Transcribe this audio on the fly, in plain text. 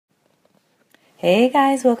Hey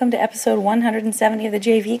guys, welcome to episode 170 of the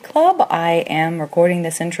JV Club. I am recording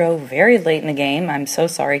this intro very late in the game. I'm so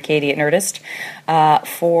sorry, Katie at Nerdist,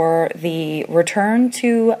 for the return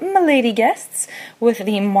to my lady guests with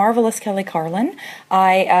the marvelous Kelly Carlin.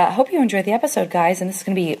 I hope you enjoyed the episode, guys, and this is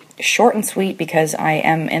going to be short and sweet because I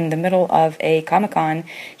am in the middle of a Comic-Con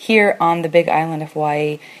here on the big island of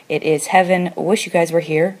Hawaii. It is heaven. Wish you guys were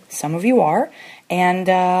here. Some of you are. And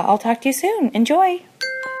I'll talk to you soon. Enjoy!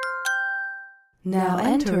 Now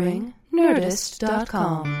entering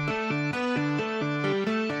Nerdist.com.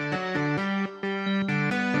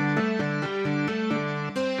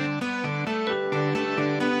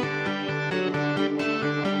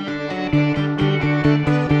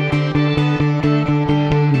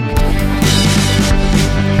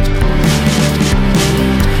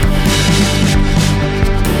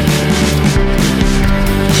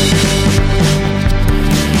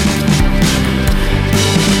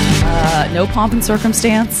 No pomp and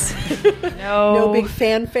circumstance. No big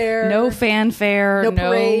fanfare. No fanfare. No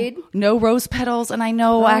parade. No rose petals. And I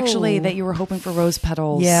know actually that you were hoping for rose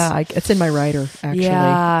petals. Yeah, it's in my writer, actually.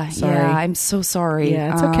 Sorry. Yeah, I'm so sorry.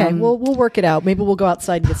 Yeah, it's okay. We'll work it out. Maybe we'll go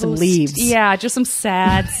outside and get some leaves. Yeah, just some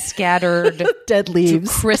sad, scattered, dead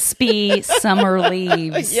leaves. Crispy summer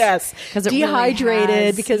leaves. Yes. Because dehydrated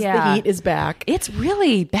really because the heat is back. It's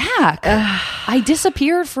really back. I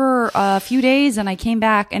disappeared for a few days and I came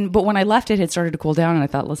back, but when I left it had started to cool down and I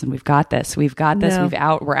thought, listen, we've got this.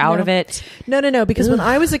 We're out of it. No, because when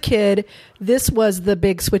I was a kid, this was the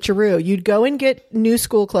big switcheroo. You'd go and get new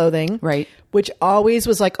school clothing. Right. Which always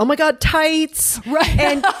was like, oh my God, tights. Right.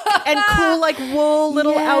 And cool like wool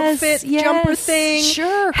little outfit, jumper thing.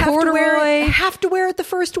 Sure. Corduroy. Have to wear it the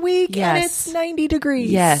first week. Yes. And it's 90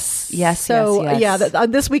 degrees. Yes. So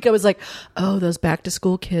this week I was like, oh, those back to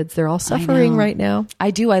school kids, they're all suffering right now.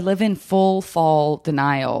 I do. I live in full fall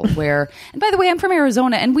denial where, and by the way, I'm from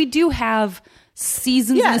Arizona and we do have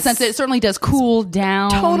seasons in the sense that it certainly does cool down.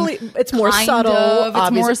 Totally. It's more subtle.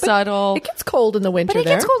 It's more subtle. It gets cold in the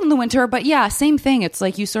winter But yeah, same thing. It's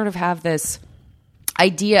like you sort of have this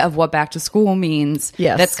idea of what back to school means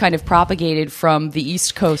that's kind of propagated from the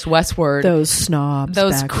East Coast westward. Those snobs.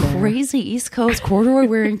 Those crazy East Coast corduroy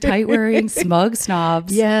wearing, tight wearing, smug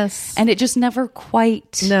snobs. Yes. And it just never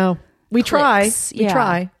quite We try. We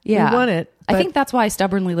try. Yeah. We want it. I think that's why I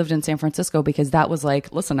stubbornly lived in San Francisco, because that was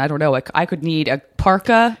like, listen, I don't know. I could need a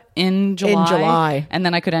parka in July. And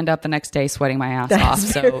then I could end up the next day sweating my ass off.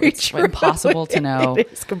 So it's impossible to know.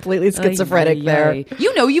 It's completely schizophrenic there.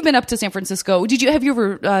 You know, you've been up to San Francisco. Have you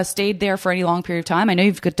ever stayed there for any long period of time? I know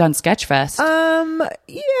you've done Sketchfest. Yeah,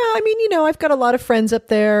 I mean, I've got a lot of friends up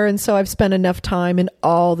there. And so I've spent enough time in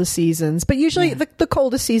all the seasons. But usually the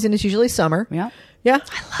coldest season is usually summer. Yeah. Yeah,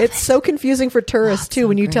 it's so confusing for tourists too.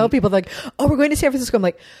 When you tell people like, "Oh, we're going to San Francisco," I'm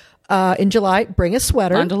like, "In July, bring a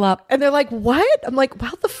sweater, bundle up," and they're like, "What?" I'm like,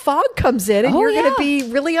 "Well, the fog comes in, and you're going to be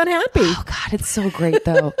really unhappy." Oh God, it's so great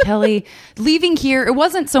though, Kelly. Leaving here, it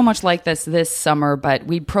wasn't so much like this summer, but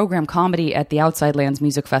we programmed comedy at the Outside Lands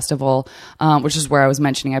Music Festival, which is where I was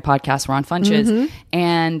mentioning I podcast Ron Funches,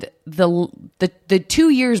 and the 2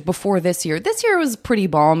 years before this year was pretty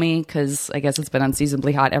balmy because I guess it's been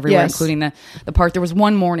unseasonably hot everywhere, including the park. There was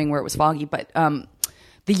one morning where it was foggy, but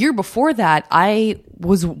the year before that, I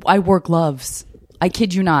wore gloves. I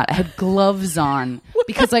kid you not. I had gloves on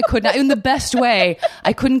because I could not, in the best way,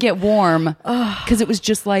 I couldn't get warm because it was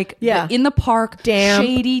just like in the park, damp,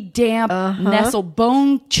 shady, damp, nestled,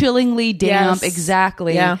 bone-chillingly damp. Yes.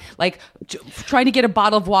 Exactly. Yeah. Like trying to get a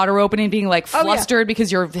bottle of water open and being like flustered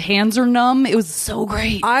because your hands are numb. It was so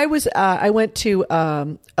great. I went to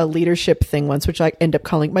a leadership thing once, which I end up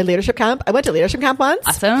calling my leadership camp. I went to leadership camp once.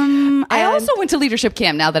 Awesome. I also went to leadership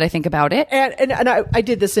camp now that I think about it. And I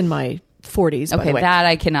did this in my 40s. Okay, that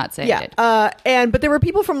I cannot say. Yeah, but there were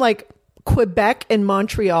people from like Quebec and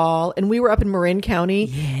Montreal, and we were up in Marin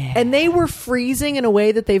County, and they were freezing in a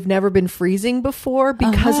way that they've never been freezing before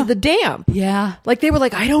because of the damp. Yeah, like they were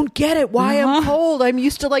like, I don't get it. Why I'm cold? I'm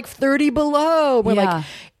used to like 30 below. We're like,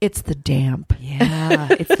 it's the damp. Yeah,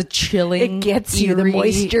 it's the chilling. It gets you. The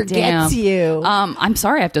moisture gets you. I'm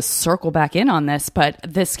sorry, I have to circle back in on this, but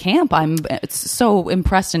this camp, it's so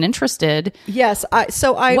impressed and interested. Yes, what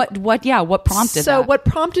prompted that? So what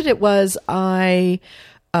prompted it was I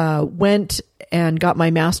went and got my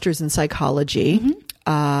master's in psychology,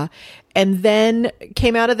 and then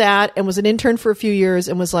came out of that and was an intern for a few years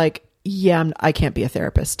and was like, I can't be a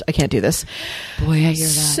therapist. I can't do this. Boy, I hear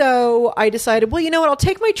that. So I decided, well, you know what? I'll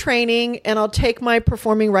take my training and I'll take my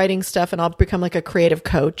performing writing stuff and I'll become like a creative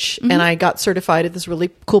coach. And I got certified at this really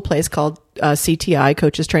cool place called CTI,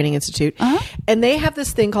 Coaches Training Institute. And they have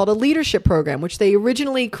this thing called a leadership program, which they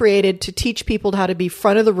originally created to teach people how to be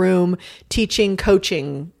front of the room, teaching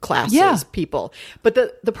coaching classes, people. But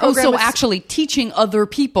the program so is actually teaching other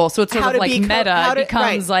people. So it's sort of like meta. It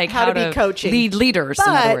becomes like how to be coaching. Lead leaders, in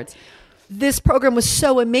other words. This program was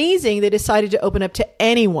so amazing, they decided to open up to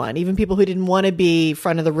anyone, even people who didn't want to be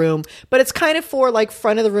front of the room. But it's kind of for like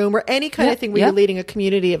front of the room or any kind of thing where you're leading a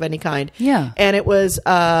community of any kind. Yeah. And it was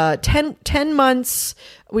 10 months.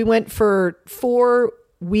 We went for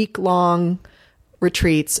 4-week-long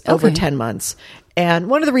retreats over 10 months. And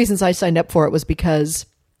one of the reasons I signed up for it was because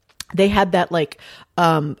they had that like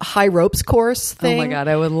high ropes course thing. Oh my God,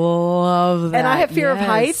 I would love that. And I have fear of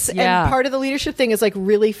heights. And part of the leadership thing is like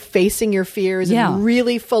really facing your fears and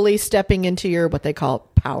really fully stepping into your, what they call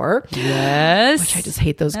power. Yes. Which I just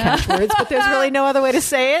hate those catchwords, but there's really no other way to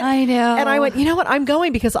say it. I know. And I went, you know what? I'm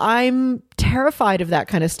going because I'm terrified of that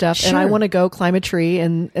kind of stuff. And I want to go climb a tree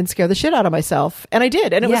and scare the shit out of myself. And I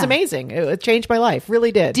did. And it was amazing. It changed my life.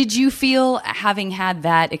 Really did. Did you feel, having had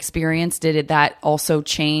that experience, did that also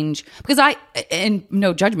change? Because and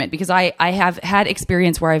no judgment, because I have had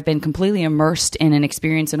experience where I've been completely immersed in an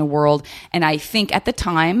experience in a world. And I think at the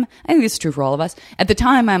time, I think this is true for all of us. At the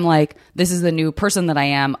time, I'm like, this is the new person that I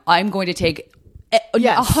am. I'm going to take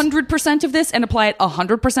 100% of this and apply it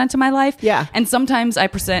 100% to my life. Yeah. And sometimes I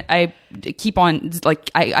keep on,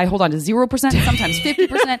 like, I hold on to 0%, sometimes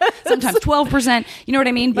 50%, sometimes 12%. You know what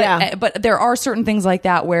I mean? But there are certain things like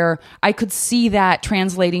that where I could see that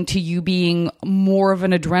translating to you being more of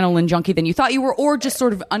an adrenaline junkie than you thought you were, or just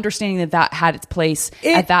sort of understanding that had its place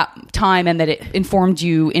at that time and that it informed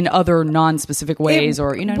you in other non-specific ways,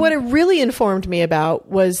 or, you know what it really informed me about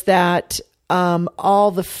was that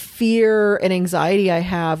all the fear and anxiety I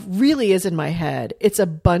have really is in my head. It's a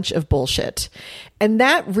bunch of bullshit. And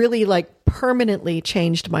that really like permanently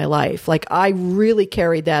changed my life. Like I really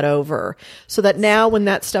carried that over so that now when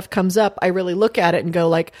that stuff comes up, I really look at it and go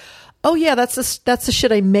like, oh yeah, that's the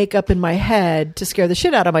shit I make up in my head to scare the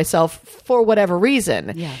shit out of myself for whatever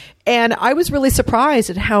reason. Yeah. And I was really surprised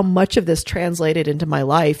at how much of this translated into my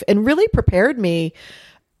life and really prepared me.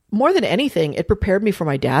 More than anything, it prepared me for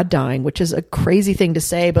my dad dying, which is a crazy thing to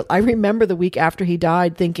say. But I remember the week after he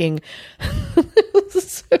died thinking, this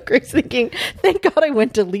is so crazy, thinking, thank God I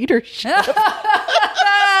went to leadership. Because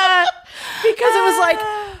it was like,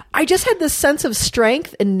 I just had this sense of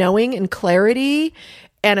strength and knowing and clarity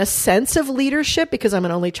and a sense of leadership because I'm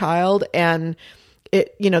an only child. And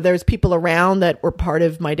it, there's people around that were part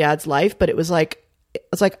of my dad's life, but it was like,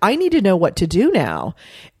 I need to know what to do now.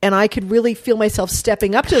 And I could really feel myself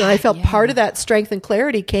stepping up to it. And I felt part of that strength and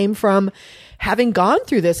clarity came from having gone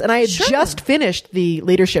through this. And I had just finished the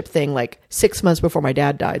leadership thing like 6 months before my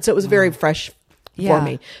dad died. So it was very fresh for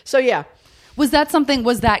me. So yeah. Was that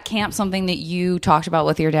camp something that you talked about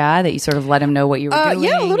with your dad, that you sort of let him know what you were doing?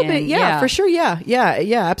 Yeah, a little bit. Yeah, for sure. Yeah,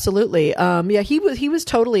 absolutely. He was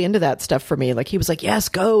totally into that stuff for me. Like he was like, yes,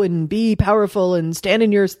 go and be powerful and stand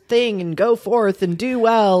in your thing and go forth and do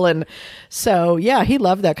well. And so, yeah, he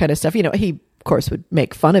loved that kind of stuff. He, of course, would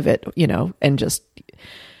make fun of it, and just,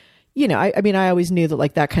 I always knew that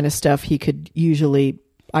like that kind of stuff he could usually,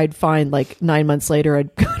 I'd find like 9 months later,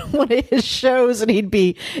 I'd go to one of his shows and he'd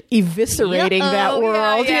be eviscerating that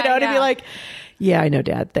world, to be like, yeah, I know,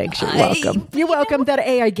 Dad. Thanks. You're welcome. You're welcome. That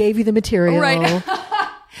I gave you the material. Right.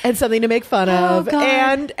 And something to make fun of.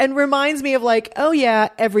 And reminds me of like, oh yeah,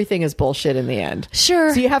 everything is bullshit in the end.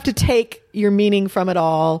 Sure. So you have to take your meaning from it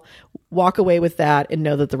all, walk away with that, and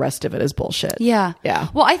know that the rest of it is bullshit. Yeah. Yeah.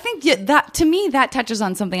 Well, I think that, to me, that touches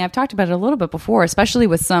on something. I've talked about it a little bit before, especially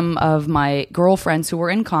with some of my girlfriends who were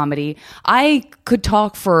in comedy. I could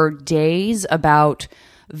talk for days about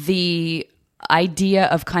the idea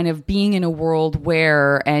of kind of being in a world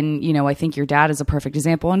where, and I think your dad is a perfect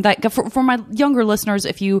example. And that for my younger listeners,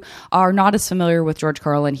 if you are not as familiar with George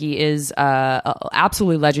Carlin, he is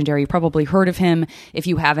absolutely legendary. You probably heard of him. If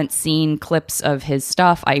you haven't seen clips of his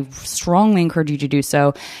stuff, I strongly encourage you to do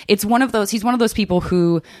so. He's one of those people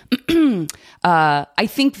who I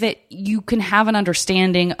think that you can have an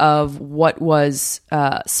understanding of what was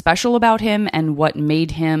special about him and what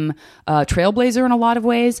made him a trailblazer in a lot of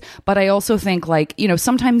ways. But I also think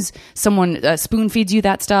sometimes someone spoon feeds you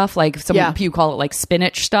that stuff, like you call it like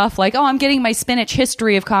spinach stuff, like, oh, I'm getting my spinach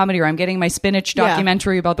history of comedy, or I'm getting my spinach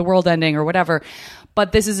documentary about the world ending or whatever.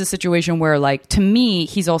 But this is a situation where, like, to me,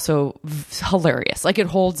 he's also hilarious. Like, it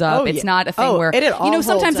holds up. It's not a thing where,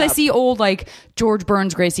 sometimes I see old, like, George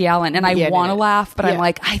Burns, Gracie Allen, and I want to laugh, but I'm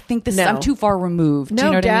like, I think I'm too far removed. Do you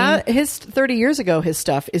know what I mean? His 30 years ago, his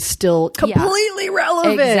stuff is still completely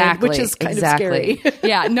relevant, which is kind of scary.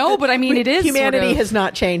 Yeah, no, but I mean, it is. Humanity has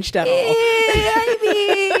not changed at all. I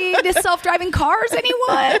mean, does self-driving cars,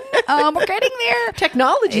 anyone? We're getting there.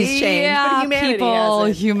 Technology's changed, but humanity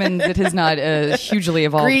hasn't. Humans, it has not hugely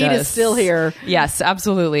evolved. Greed is still here. Yes,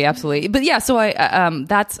 absolutely. But yeah, so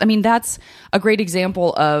that's a great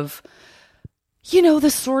example of, the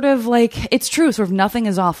sort of like, it's true, sort of nothing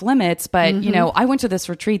is off limits, but I went to this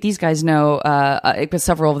retreat. These guys know, because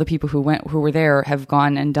several of the people who were there have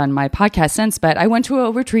gone and done my podcast since, but I went to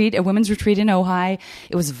a women's retreat in Ojai.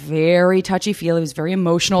 It was very touchy-feely. It was very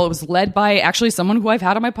emotional. It was led by actually someone who I've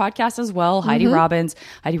had on my podcast as well, Heidi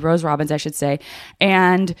Rose Robbins, I should say.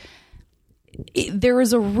 And there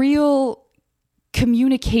is a real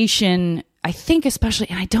communication, I think, especially,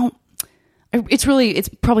 and it's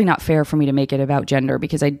probably not fair for me to make it about gender,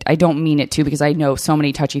 because I don't mean it to, because I know so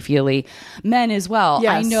many touchy-feely men as well.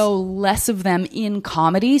 Yes. I know less of them in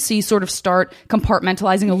comedy, so you sort of start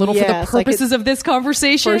compartmentalizing a little for the purposes of this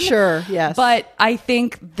conversation. For sure, yes. But I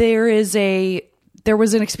think there was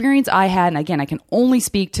an experience I had, and again, I can only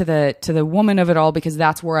speak to the woman of it all, because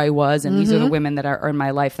that's where I was, and these are the women that are in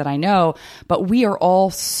my life that I know. But we are all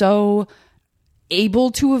so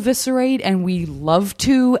able to eviscerate, and we love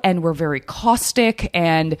to, and we're very caustic,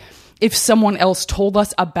 and if someone else told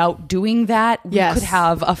us about doing that, we could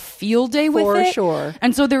have a field day with it. For sure.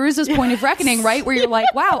 And so there is this point of reckoning, right? Where you're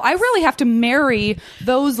like, wow, I really have to marry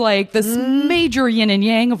those, like, this major yin and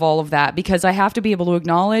yang of all of that, because I have to be able to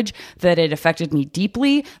acknowledge that it affected me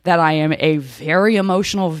deeply, that I am a very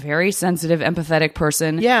emotional, very sensitive, empathetic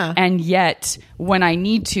person. Yeah. And yet, when I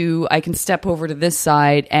need to, I can step over to this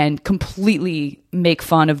side and completely make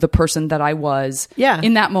fun of the person that I was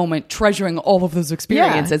in that moment, treasuring all of those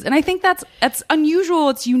experiences. And I think that's unusual.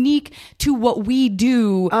 It's unique to what we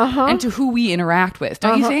do and to who we interact with.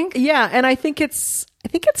 Don't you think? Yeah. And I think it's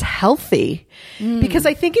healthy, because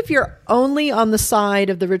I think if you're only on the side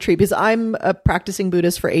of the retreat, because I'm a practicing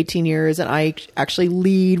Buddhist for 18 years and I actually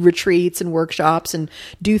lead retreats and workshops and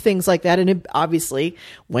do things like that. And obviously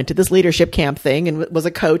went to this leadership camp thing and was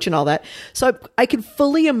a coach and all that. So I could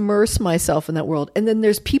fully immerse myself in that world. And then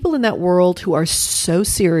there's people in that world who are so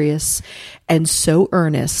serious and so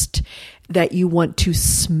earnest that you want to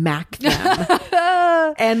smack them.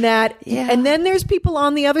 And then there's people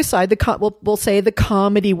on the other side, we'll say the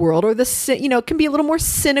comedy world, or it can be a little more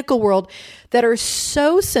cynical world, that are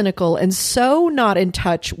so cynical and so not in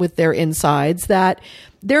touch with their insides that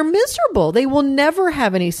they're miserable. They will never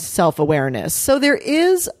have any self-awareness. So there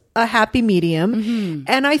is a happy medium.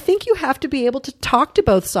 And I think you have to be able to talk to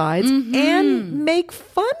both sides and make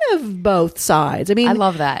fun of both sides. I mean, I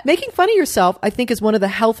love that. Making fun of yourself, I think, is one of the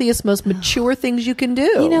healthiest, most mature things you can do.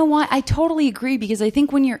 You know what? I totally agree, because I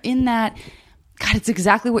think when you're in that, God, it's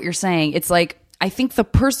exactly what you're saying. It's like, I think the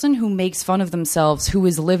person who makes fun of themselves, who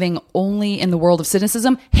is living only in the world of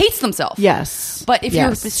cynicism, hates themselves. Yes. But if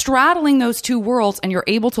you're straddling those two worlds and you're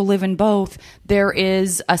able to live in both, there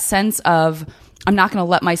is a sense of, I'm not going to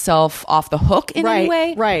let myself off the hook in any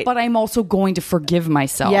way, but I'm also going to forgive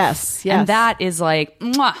myself. Yes. And that is like,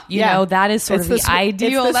 mwah, you know, that is sort of the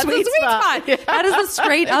ideal. That's the sweet spot. Yeah. That is the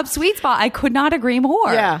straight up sweet spot. I could not agree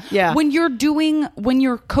more. Yeah. When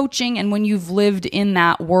you're coaching and when you've lived in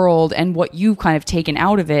that world and what you've kind of taken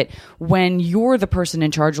out of it, when you're the person in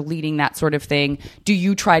charge of leading that sort of thing, do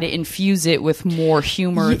you try to infuse it with more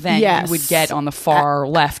humor than you would get on the far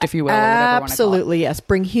left, if you will? Or whatever absolutely, yes.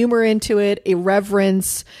 Bring humor into it,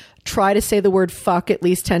 reverence, try to say the word fuck at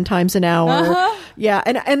least 10 times an hour. Yeah.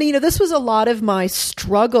 And this was a lot of my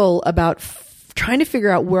struggle about trying to figure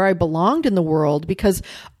out where I belonged in the world, because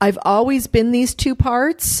I've always been these two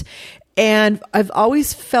parts, and I've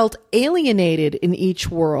always felt alienated in each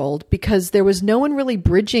world because there was no one really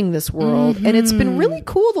bridging this world. And it's been really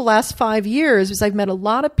cool the last 5 years, because I've met a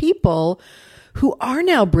lot of people who are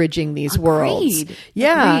now bridging these worlds.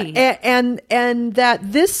 Yeah. And that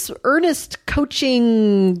this earnest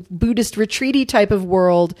coaching Buddhist retreaty type of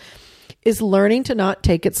world is learning to not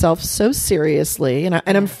take itself so seriously. And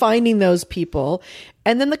I'm finding those people.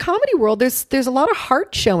 And then the comedy world, there's a lot of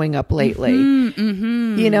heart showing up lately,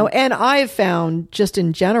 and I've found just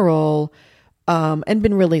in general, and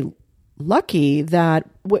been really lucky that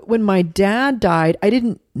when my dad died, I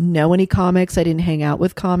didn't know any comics. I didn't hang out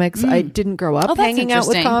with comics. I didn't grow up hanging out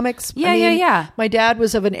with comics. Yeah. My dad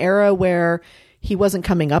was of an era where he wasn't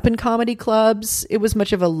coming up in comedy clubs. It was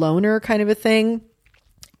much of a loner kind of a thing.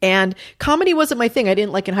 And comedy wasn't my thing. I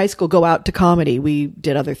didn't, like, in high school, go out to comedy. We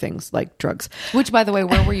did other things like drugs. Which, by the way,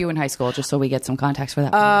 where were you in high school? Just so we get some context for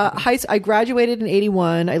that. I graduated in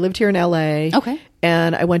 81. I lived here in LA. Okay.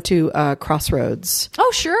 And I went to Crossroads.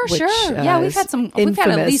 Oh, sure. Yeah, we've had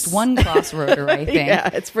at least one Crossroader, I think. Yeah,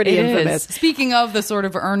 it's pretty infamous. Speaking of the sort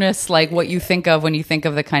of earnest, like what you think of when you think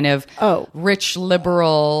of the kind of rich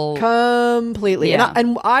liberal. Completely. Yeah.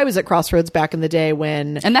 And I was at Crossroads back in the day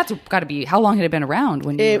when. And that's got to be, how long had it been around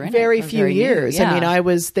when you were in it? Very few years. Yeah. I mean, I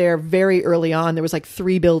was there very early on. There was like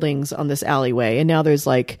 3 buildings on this alleyway. And now there's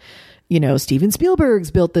like, Steven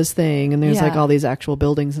Spielberg's built this thing. And there's like all these actual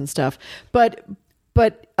buildings and stuff. But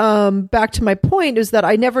back to my point is that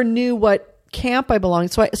I never knew what camp I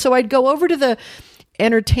belonged. So I'd go over to the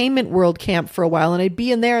entertainment world camp for a while, and I'd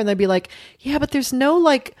be in there, and they'd be like, "Yeah, but there's no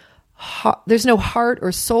there's no heart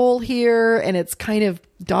or soul here, and it's kind of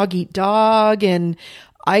dog eat dog." And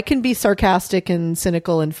I can be sarcastic and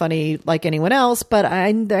cynical and funny like anyone else, but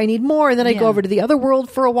I need more. And then I'd go over to the other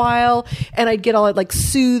world for a while, and I'd get all like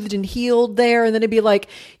soothed and healed there. And then it'd be like,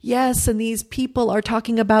 yes, and these people are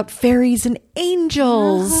talking about fairies and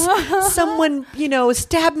angels. Someone,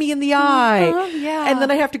 stabbed me in the eye. Yeah. And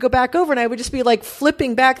then I'd have to go back over, and I would just be like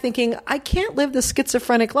flipping back thinking, I can't live this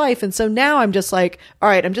schizophrenic life. And so now I'm just like, all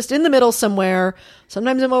right, I'm just in the middle somewhere.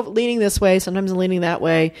 Sometimes I'm leaning this way. Sometimes I'm leaning that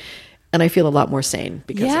way. And I feel a lot more sane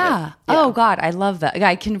because of it. Yeah. Oh, God. I love that.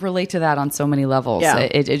 I can relate to that on so many levels. Yeah.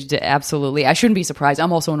 It absolutely. I shouldn't be surprised.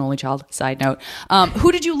 I'm also an only child. Side note.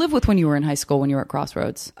 Who did you live with when you were in high school, when you were at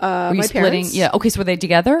Crossroads? Were you splitting? Parents? Yeah. Okay. So were they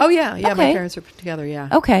together? Oh, yeah. Yeah. Okay. My parents were together. Yeah.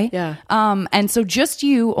 Okay. Yeah. And so just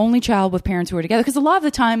you, only child with parents who are together. Because a lot of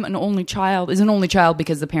the time, an only child is an only child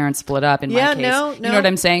because the parents split up. In my case, no. You know what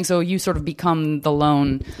I'm saying? So you sort of become the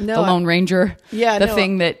lone ranger. Yeah. The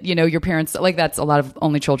thing that, your parents, like that's a lot of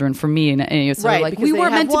only children for me. And so right. Like we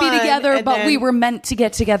weren't meant to be together, but we were meant to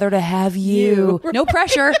get together to have you. No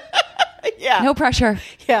pressure. Yeah. No pressure.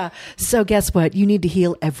 Yeah. So guess what? You need to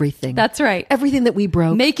heal everything. That's right. Everything that we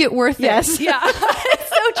broke. Make it worth it. Yes. Yeah. It's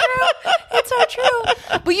so true. It's so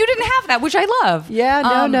true. But you didn't have that, which I love.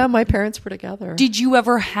 Yeah. No. My parents were together. Did you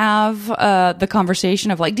ever have the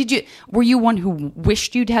conversation of like, were you one who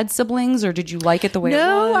wished you'd had siblings, or did you like it the way it was?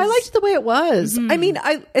 No, I liked it the way it was. Mm-hmm. I mean,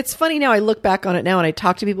 it's funny now. I look back on it now and I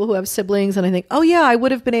talk to people who have siblings and I think, oh yeah, I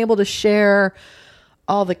would have been able to share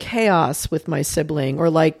all the chaos with my sibling, or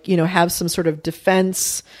like, have some sort of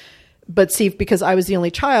defense. But see, because I was the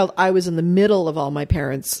only child, I was in the middle of all my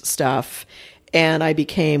parents' stuff. And I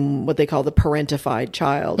became what they call the parentified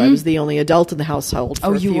child. I was the only adult in the household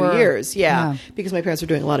for a few years. Yeah. Because my parents were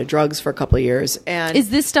doing a lot of drugs for a couple of years. And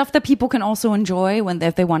is this stuff that people can also enjoy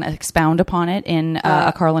if they want to expound upon it in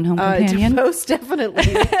a Carlin Home Companion? Most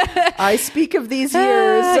definitely. I speak of these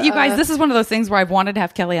years. You guys, this is one of those things where I've wanted to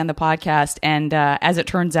have Kelly on the podcast. And as it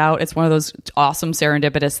turns out, it's one of those awesome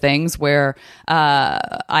serendipitous things where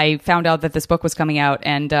I found out that this book was coming out,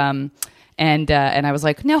 and I was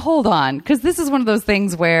like, now hold on, because this is one of those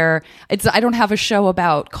things where I don't have a show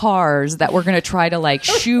about cars that we're going to try to like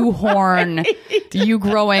shoehorn you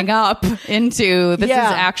growing up into. This is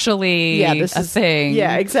actually a thing.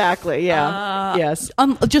 Yeah, exactly. Yeah. Yes.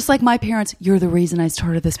 Just like my parents, you're the reason I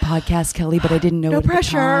started this podcast, Kelly, but I didn't know no it at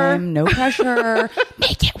pressure. the time. No pressure.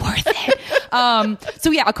 Make it worth it. So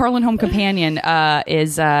yeah, A Carlin Home Companion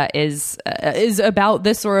is about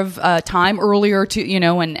this sort of time earlier to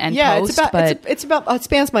and post. It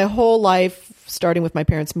spans my whole life, starting with my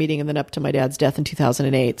parents meeting and then up to my dad's death in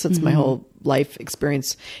 2008. So it's my whole life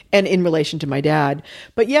experience, and in relation to my dad.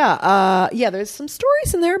 But there's some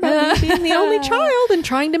stories in there about me being the only child and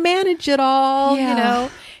trying to manage it all. Yeah.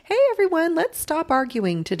 Hey everyone, let's stop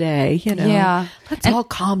arguing today. Let's all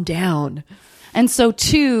calm down. And so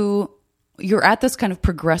too, you're at this kind of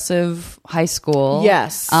progressive high school.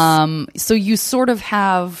 Yes. So you sort of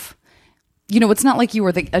have, it's not like you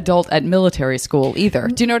were the adult at military school either.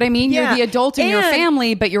 Do you know what I mean? Yeah. You're the adult in your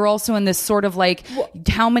family, but you're also in this sort of like,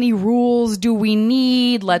 how many rules do we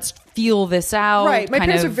need? Let's feel this out. Right. My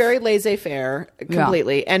parents are very laissez-faire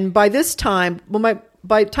completely. Yeah. And by this time,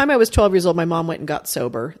 by the time I was 12 years old, my mom went and got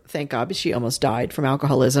sober. Thank God. She almost died from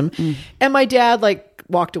alcoholism. And my dad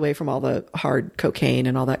walked away from all the hard cocaine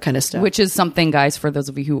and all that kind of stuff. Which is something, guys, for those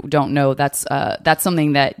of you who don't know, that's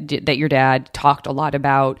something that your dad talked a lot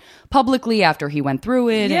about publicly after he went through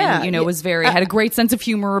it. Yeah. And, was had a great sense of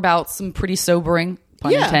humor about some pretty sobering,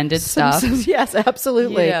 pun intended, stuff. Yes,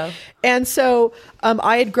 absolutely. Yeah. And so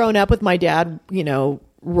I had grown up with my dad,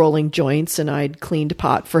 rolling joints, and I'd cleaned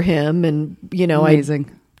pot for him, and,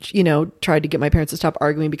 Amazing. Tried to get my parents to stop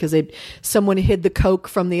arguing because someone hid the Coke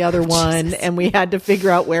from the other one, and we had to figure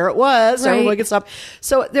out where it was, so everyone could stop.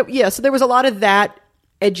 So there was a lot of that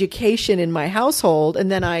education in my household.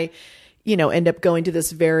 And then I, end up going to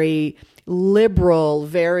this very liberal,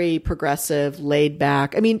 very progressive, laid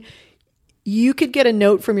back. I mean, you could get a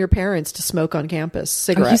note from your parents to smoke on campus.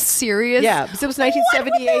 Cigarettes. Are you serious? Yeah. Because it was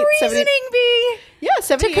 1978. What would the reasoning be? Yeah,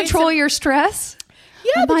 78. To control your stress?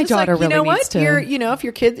 Yeah, my daughter really needs to.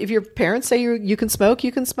 If your parents say you can smoke,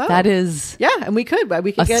 you can smoke. That is, yeah, and we could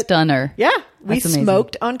get stunner. Yeah, we That's amazing.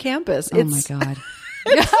 smoked on campus. Oh my god! For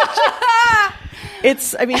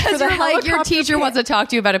the like your teacher wants to talk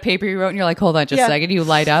to you about a paper you wrote, and you're like, hold on, just a second. You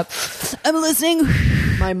light up. I'm listening.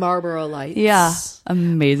 My Marlboro Lights. Yeah,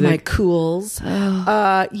 amazing. My Cools.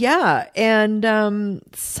 Yeah, and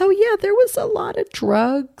there was a lot of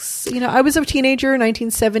drugs. I was a teenager,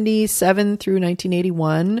 1977 through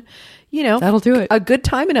 1981. That'll do it. A good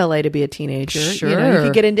time in LA to be a teenager. Sure, you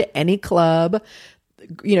could get into any club.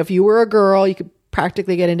 If you were a girl, you could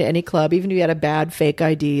practically get into any club, even if you had a bad fake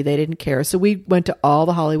ID. They didn't care. So we went to all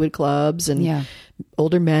the Hollywood clubs, and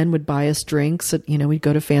older men would buy us drinks. We'd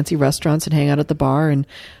go to fancy restaurants and hang out at the bar and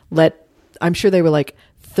I'm sure they were like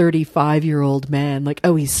 35-year-old men, like,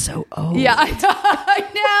 oh, he's so old. Yeah, I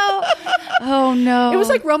know. Oh no, it was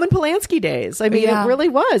like Roman Polanski days. I mean, it really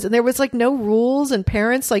was, and there was like no rules. And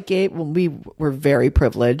parents we were very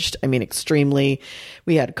privileged. I mean, extremely.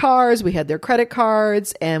 We had cars, we had their credit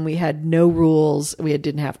cards, and we had no rules. We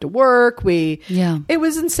didn't have to work. It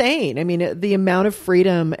was insane. I mean, the amount of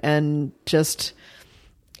freedom and just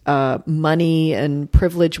money and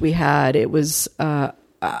privilege we had. It was.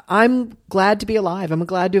 I'm glad to be alive. I'm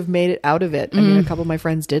glad to have made it out of it. I mean, a couple of my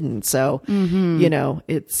friends didn't. So,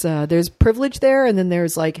 it's, there's privilege there. And then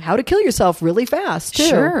there's like how to kill yourself really fast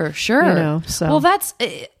too. Sure. Well, that's,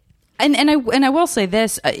 and I will say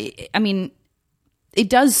this, I mean, it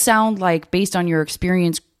does sound like based on your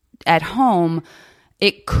experience at home,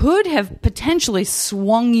 it could have potentially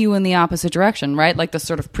swung you in the opposite direction, right? Like the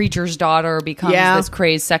sort of preacher's daughter becomes this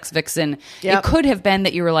crazed sex vixen. Yep. It could have been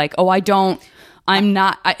that you were like, oh,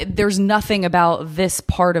 there's nothing about this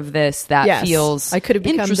part of this that feels I could have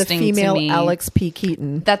become the female Alex P.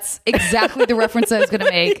 Keaton. That's exactly the reference I was going to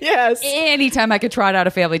make. Yes. Anytime I could trot out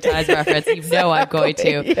a Family Ties reference, you know I'm going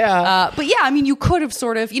to. Yeah. But yeah, I mean, you could have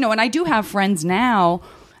sort of, and I do have friends now,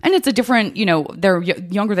 and it's a different, they're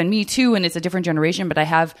younger than me too, and it's a different generation, but I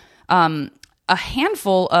have a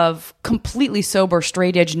handful of completely sober,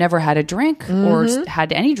 straight edge, never had a drink or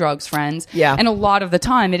had any drugs friends. Yeah. And a lot of the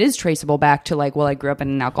time it is traceable back to like, well, I grew up in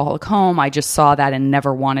an alcoholic home. I just saw that and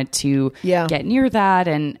never wanted to get near that.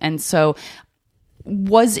 And so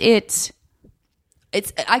was it's,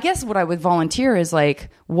 I guess what I would volunteer is like,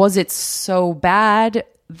 was it so bad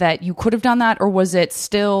that you could have done that, or was it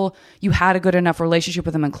still you had a good enough relationship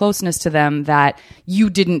with them and closeness to them that you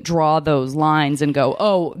didn't draw those lines and go,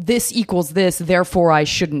 oh, this equals this, therefore I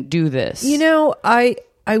shouldn't do this? I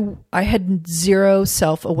had zero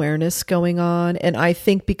self-awareness going on, and I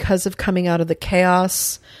think because of coming out of the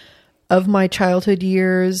chaos of my childhood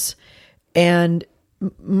years, and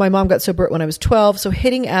my mom got sober when I was 12, so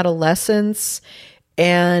hitting adolescence,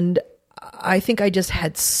 and I think I just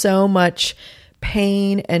had so much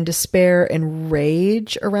pain and despair and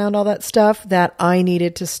rage around all that stuff that I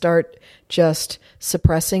needed to start just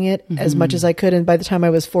suppressing it as much as I could. And by the time I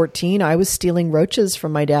was 14, I was stealing roaches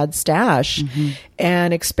from my dad's stash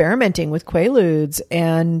and experimenting with Quaaludes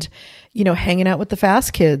and, hanging out with the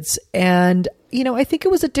fast kids. And, I think it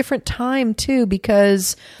was a different time too,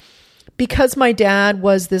 because my dad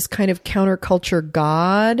was this kind of counterculture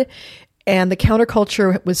god, and the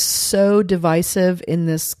counterculture was so divisive in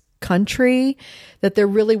this country that there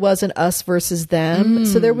really wasn't us versus them.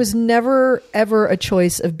 So there was never ever a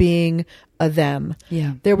choice of being a them.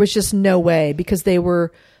 Yeah. There was just no way, because they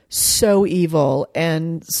were so evil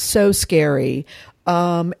and so scary.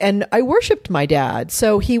 And I worshiped my dad.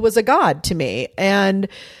 So he was a god to me. And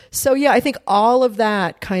so, I think all of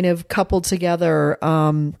that kind of coupled together,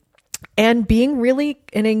 and being really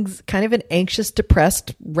kind of an anxious,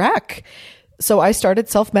 depressed wreck. So I started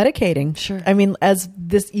self-medicating. Sure. I mean,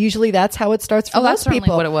 usually that's how it starts for most that's certainly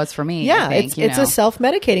people. what it was for me. Yeah, I think, it's a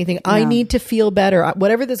self-medicating thing. I need to feel better.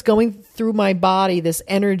 Whatever that's going through my body, this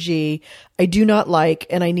energy, I do not like,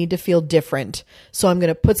 and I need to feel different. So I'm going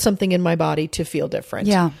to put something in my body to feel different.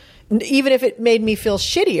 Yeah. Even if it made me feel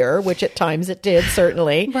shittier, which at times it did,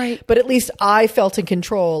 certainly. Right. But at least I felt in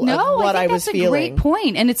control of what I was feeling. That's a great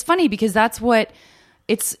point. And it's funny because that's what...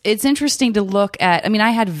 it's interesting to look at. I mean,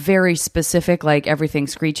 I had very specific, like everything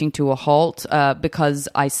screeching to a halt, because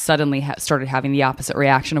I suddenly started having the opposite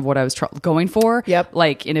reaction of what I was going for. Yep.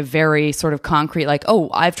 Like in a very sort of concrete, like, oh,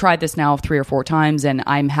 I've tried this now 3 or 4 times and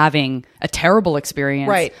I'm having a terrible experience.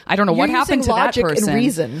 Right. I don't know what happened to that person. Logic and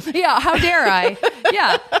reason. Yeah. How dare I?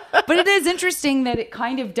 Yeah. But it is interesting that it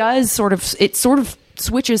kind of does sort of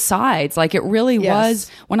switches sides. Like it really was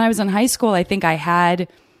when I was in high school. I think I had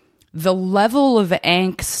the level of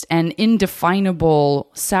angst and indefinable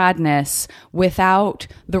sadness without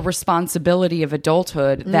the responsibility of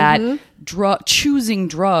adulthood that choosing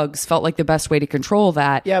drugs felt like the best way to control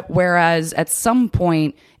that. Yep. Whereas at some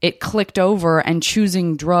point it clicked over and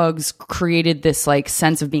choosing drugs created this like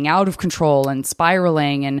sense of being out of control and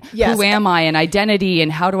spiraling and who am I and identity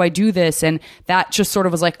and how do I do this? And that just sort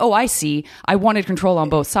of was like, oh, I see. I wanted control on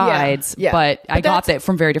both sides, but I got that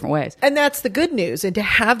from very different ways. And that's the good news. And to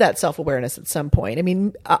have that self-awareness at some point. I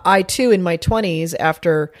mean, I too, in my 20s,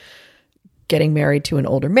 after getting married to an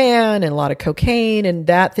older man and a lot of cocaine and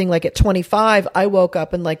that thing, like at 25, I woke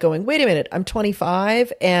up and like going, wait a minute, I'm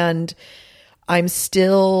 25 and I'm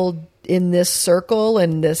still in this circle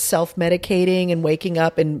and this self-medicating and waking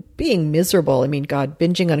up and being miserable. I mean, God,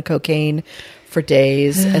 binging on cocaine for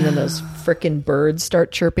days and then those frickin' birds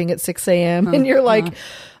start chirping at 6 a.m. and you're like,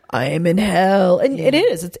 I am in hell. And it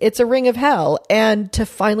is. It's a ring of hell. And to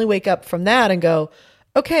finally wake up from that and go,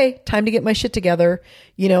 okay, time to get my shit together,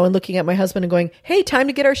 and looking at my husband and going, hey, time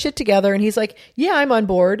to get our shit together. And he's like, yeah, I'm on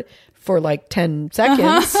board for like 10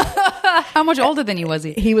 seconds. How much older than you was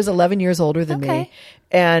he? He was 11 years older than me.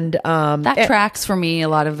 And that tracks for me a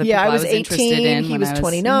lot of the people I was 18, interested in. He was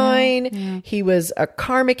 29. Yeah. He was a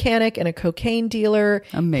car mechanic and a cocaine dealer.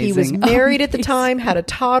 Amazing. He was married at the time, had a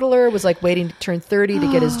toddler, was like waiting to turn 30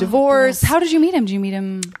 to get his divorce. How did you meet him? Did you meet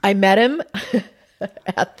him? I met him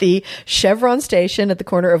at the Chevron station at the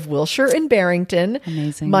corner of Wilshire and Barrington.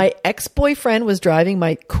 Amazing. My ex-boyfriend was driving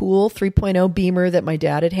my cool 3.0 Beamer that my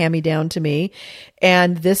dad had hand-me-down to me.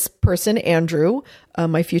 And this person, Andrew,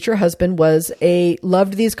 my future husband,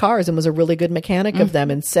 loved these cars and was a really good mechanic of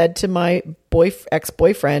them, and said to my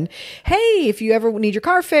ex-boyfriend, hey, if you ever need your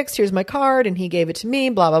car fixed, here's my card. And he gave it to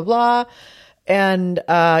me, blah, blah, blah. And,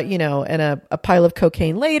 and a pile of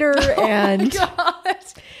cocaine later. And,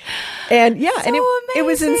 and yeah, so and it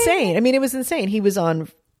was insane. I mean, it was insane. He was on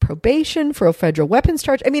probation for a federal weapons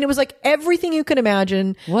charge. I mean, it was like everything you can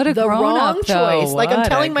imagine. What a the wrong choice. Like I'm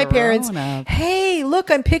telling my parents, hey,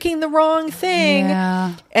 look, I'm picking the wrong thing.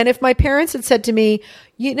 Yeah. And if my parents had said to me,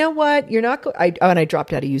 you know what, you're not and I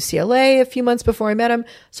dropped out of UCLA a few months before I met him.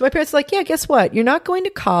 So my parents were like, yeah, guess what? You're not going to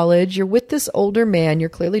college. You're with this older man. You're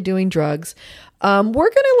clearly doing drugs. We're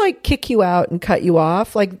going to like kick you out and cut you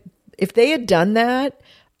off. Like if they had done that,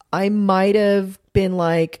 I might have been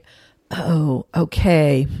like, oh,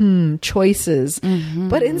 okay, choices. Mm-hmm.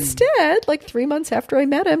 But instead, like 3 months after I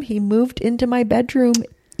met him, he moved into my bedroom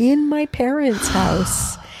in my parents'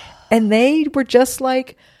 house. And they were just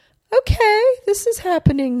like, okay, this is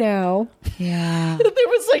happening now. Yeah. There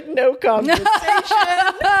was like no conversation.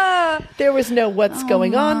 There was no what's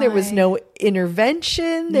going on. There was no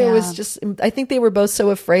intervention. There was just, I think they were both so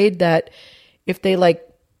afraid that if they like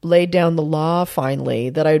laid down the law finally,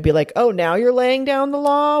 that I would be like, oh, now you're laying down the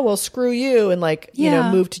law? Well, screw you. And like,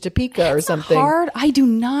 move to Topeka or something. Hard. I do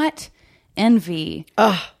not envy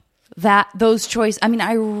those choices. I mean,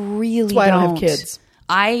 I really That's why I don't have kids.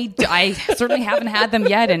 I certainly haven't had them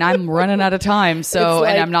yet, and I'm running out of time. So,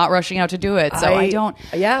 and I'm not rushing out to do it. So I don't.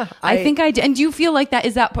 Yeah, I think I do. And do you feel like that?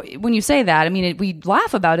 Is that when you say that? I mean, we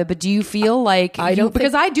laugh about it, but do you feel like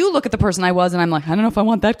because I do look at the person I was, and I'm like, I don't know if I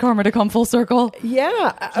want that karma to come full circle.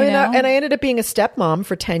 Yeah, and I ended up being a stepmom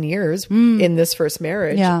for 10 years in this first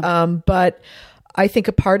marriage. Yeah. But I think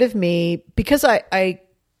a part of me, because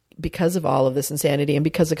because of all of this insanity and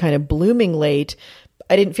because of kind of blooming late,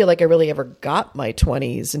 I didn't feel like I really ever got my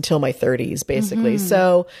 20s until my 30s, basically. Mm-hmm.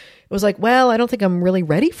 So it was like, well, I don't think I'm really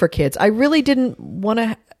ready for kids. I really didn't want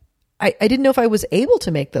to. I didn't know if I was able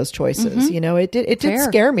to make those choices. Mm-hmm. It did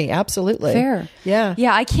scare me. Absolutely. Fair. Yeah.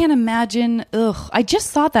 Yeah. I can't imagine. I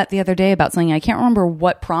just thought that the other day about something. I can't remember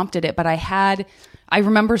what prompted it, but I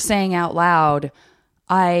remember saying out loud,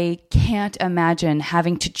 I can't imagine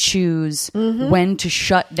having to choose when to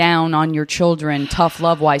shut down on your children, tough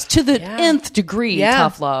love wise, to the nth degree,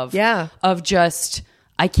 tough love. Yeah. Of just,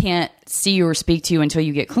 I can't see you or speak to you until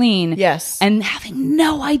you get clean. Yes. And having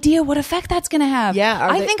no idea what effect that's going to have. Yeah.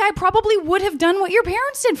 I think I probably would have done what your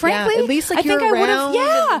parents did, frankly. Yeah, at least, like, I think you're I would have. around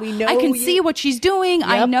Yeah. and we know I can you. see what she's doing.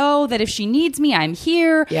 I know that if she needs me, I'm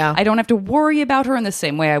here. Yeah. I don't have to worry about her in the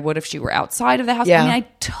same way I would if she were outside of the house. Yeah. I mean, I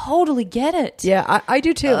totally get it. Yeah, I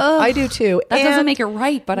do too. I do too. That And doesn't make it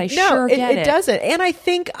right, but I sure get it. It doesn't. And I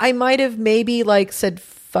think I might have maybe like said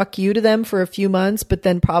fuck you to them for a few months, but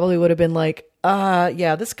then probably would have been like,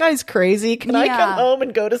 yeah, this guy's crazy. Can I come home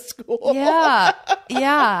and go to school? Yeah.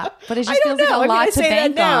 Yeah. But it just feels like a lot to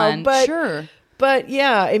bank on. But, sure. But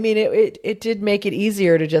yeah, I mean, it did make it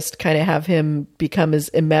easier to just kind of have him become as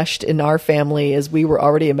enmeshed in our family as we were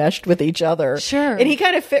already enmeshed with each other. Sure. And he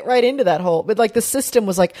kind of fit right into that whole, but like the system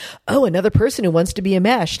was like, oh, another person who wants to be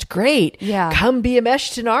enmeshed. Great. Yeah. Come be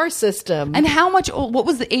enmeshed in our system. And what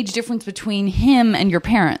was the age difference between him and your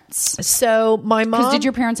parents? So my mom. Because did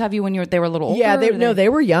your parents have you when they were a little older? Yeah, they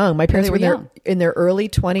were young. My parents They were were young. in their early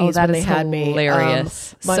 20s that when they is had me.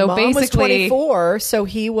 hilarious. My So mom was basically- 24, so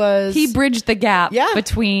he He bridged the gap Yeah.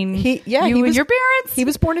 between he you was, and your parents. He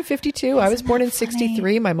was born in 52. I was born in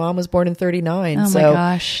 63. My mom was born in 39. Oh, so, my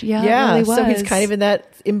gosh. Yeah, it really so he's was. kind of in that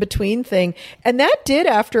in-between thing. And that did,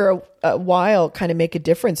 after a while, kind of make a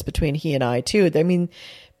difference between he and I, too. I mean,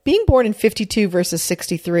 being born in 52 versus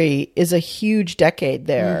 63 is a huge decade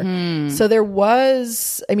there. Mm-hmm. So there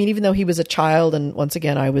was, I mean, even though he was a child, and once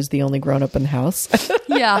again, I was the only grown-up in the house.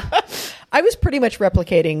 Yeah. I was pretty much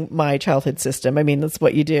replicating my childhood system. I mean, that's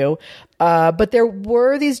what you do. But there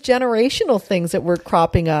were these generational things that were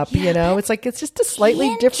cropping up, you know? It's like, it's just a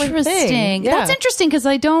slightly different thing. Yeah. That's interesting because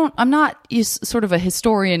I'm not sort of a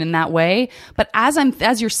historian in that way. But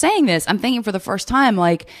as you're saying this, I'm thinking for the first time,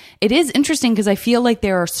 like, it is interesting because I feel like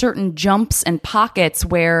there are certain jumps and pockets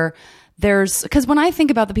where because when I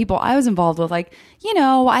think about the people I was involved with, like, you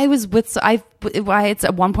know, it's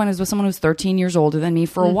at one point I was with someone who was 13 years older than me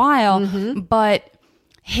for a while, but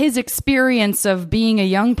his experience of being a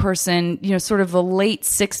young person, you know, sort of the late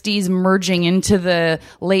 60s merging into the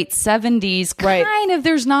late 70s, kind of,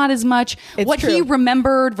 there's not as much what he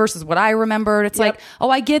remembered versus what I remembered. It's like,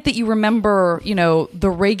 oh, I get that you remember, you know,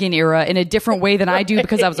 the Reagan era in a different way than I do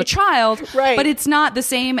because I was a child, but it's not the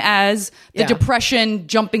same as the Depression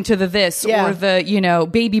jumping to the this or the, you know,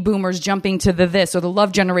 baby boomers jumping to the this or the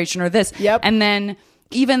love generation or this. And then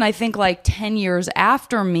even I think like 10 years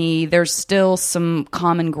after me, there's still some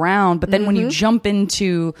common ground. But then when you jump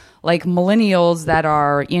into like millennials that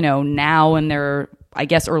are, you know, now in their, I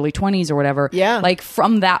guess, early 20s or whatever, like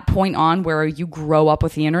from that point on where you grow up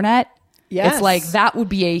with the internet, it's like that would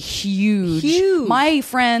be a huge. My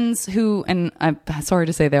friends who, and I'm sorry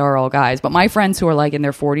to say they are all guys, but my friends who are like in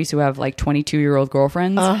their 40s who have like 22-year-old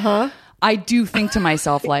girlfriends, I do think to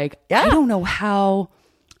myself, like, I don't know how.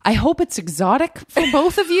 I hope it's exotic for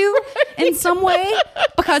both of you in some way,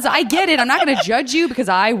 because I get it. I'm not going to judge you because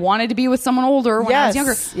I wanted to be with someone older when I was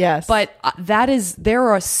younger. Yes. But there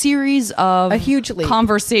are a series of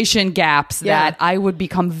conversation gaps that I would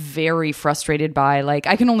become very frustrated by. Like,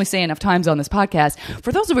 I can only say enough times on this podcast.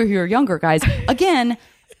 For those of you who are younger, guys, again,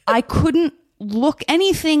 I couldn't look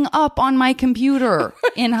anything up on my computer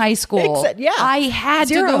in high school. I had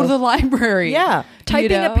to go to the library.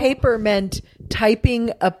 Typing a paper meant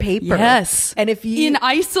typing a paper. Yes. And if you... in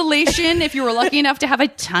isolation, if you were lucky enough to have a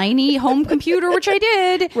tiny home computer, which I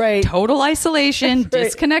did. Total isolation,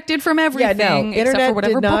 disconnected from everything, except for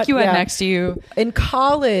whatever book you had next to you. In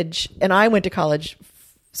college, and I went to college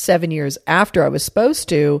 7 years after I was supposed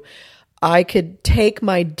to, I could take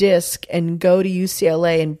my disc and go to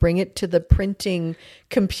UCLA and bring it to the printing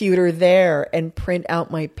computer there and print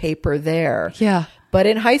out my paper there. Yeah. But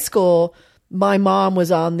in high school, my mom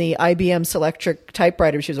was on the IBM Selectric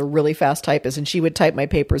typewriter. She was a really fast typist, and she would type my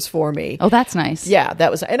papers for me. Oh, that's nice. Yeah,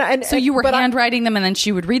 that was. And so you were handwriting them, and then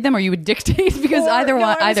she would read them, or you would dictate? Because either way,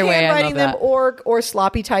 I love that. Or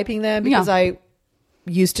sloppy typing them, because I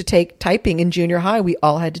used to take typing in junior high. We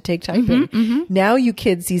all had to take typing. Now you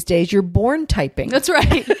kids these days, you're born typing. That's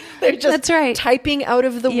right. They're just typing out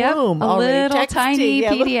of the womb. A little tiny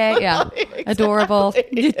PDA. Yeah. Exactly. Adorable.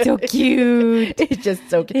 It's so cute. It's just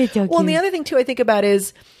so cute. Well, and the other thing too I think about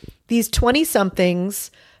is these 20-somethings,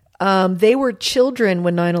 they were children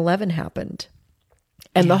when 9/11 happened.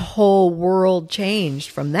 And the whole world changed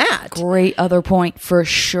from that. Great other point for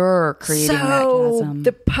sure, creating that chasm.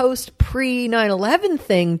 The pre 9/11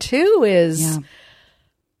 thing too is,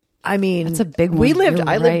 I mean, that's a big one.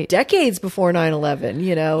 I lived decades before 9/11,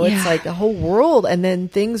 you know, it's like the whole world. And then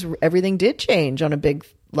everything did change on a big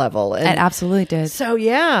level. And it absolutely did. So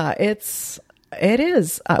yeah, it's It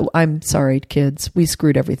is. I'm sorry, kids. We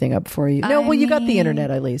screwed everything up for you. No, you got the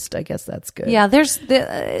internet at least. I guess that's good. Yeah, there's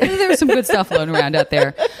some good stuff floating around out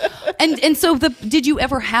there. And so did you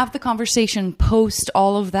ever have the conversation post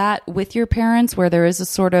all of that with your parents where there is a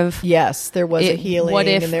sort of... Yes, there was a healing. What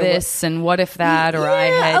if this and what if that? Or I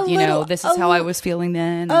had, this is how I was feeling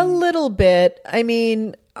then. A little bit. I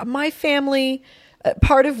mean, my family...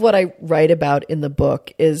 part of what I write about in the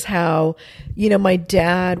book is how, my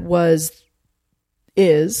dad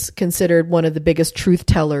is considered one of the biggest truth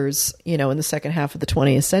tellers, in the second half of the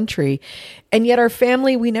 20th century. And yet our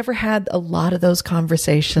family, we never had a lot of those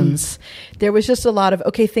conversations. There was just a lot of,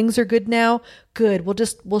 okay, things are good now. Good.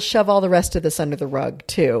 We'll shove all the rest of this under the rug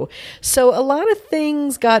too. So a lot of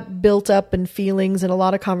things got built up and feelings and a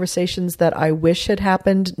lot of conversations that I wish had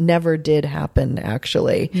happened never did happen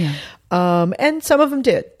actually. Yeah. And some of them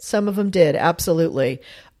did. Absolutely.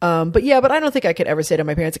 But I don't think I could ever say to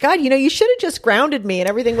my parents, God, you should have just grounded me and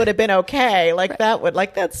everything would have been okay. That's not going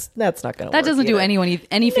to work. That doesn't do anyone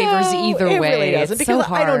any favors either way. It really doesn't, because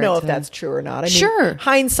I don't know if that's true or not. I mean,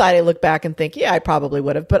 hindsight, I look back and think, I probably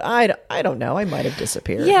would have, but I don't know. I might have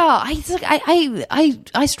disappeared. Yeah.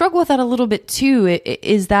 I struggle with that a little bit too.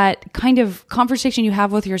 Is that kind of conversation you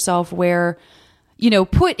have with yourself where,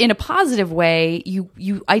 put in a positive way,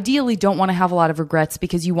 you ideally don't want to have a lot of regrets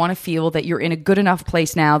because you want to feel that you're in a good enough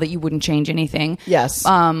place now that you wouldn't change anything. Yes.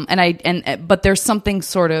 But there's something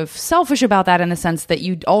sort of selfish about that in the sense that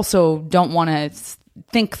you also don't want to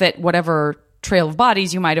think that whatever trail of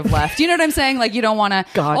bodies you might have left. You know what I'm saying? Like you don't want to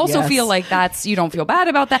feel like you don't feel bad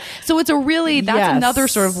about that. So it's that's another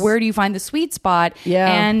sort of where do you find the sweet spot? Yeah.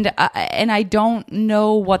 And I don't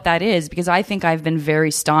know what that is because I think I've been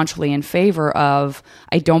very staunchly in favor of,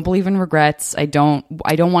 I don't believe in regrets. I don't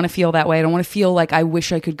want to feel that way. I don't want to feel like I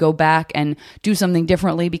wish I could go back and do something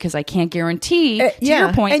differently because I can't guarantee to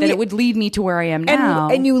your point that it would lead me to where I am now.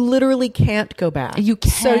 And you literally can't go back. You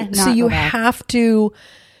can't. So you have to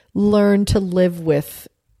learn to live with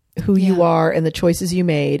who you are and the choices you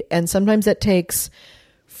made. And sometimes that takes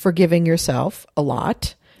forgiving yourself a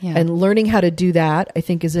lot. Yeah. And learning how to do that, I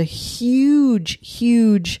think, is a huge,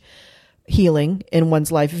 huge healing in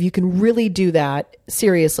one's life. If you can really do that,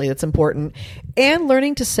 seriously, that's important. And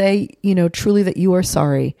learning to say, truly that you are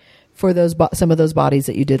sorry for some of those bodies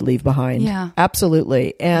that you did leave behind. Yeah.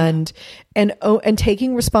 Absolutely. And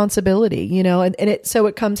taking responsibility, so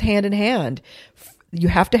it comes hand in hand. You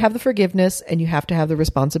have to have the forgiveness and you have to have the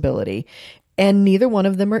responsibility. And neither one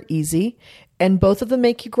of them are easy. And both of them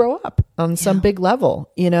make you grow up on some big level,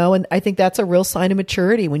 and I think that's a real sign of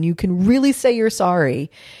maturity when you can really say you're sorry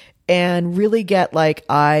and really get like,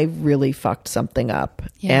 I really fucked something up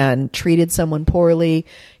and treated someone poorly,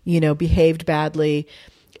 behaved badly,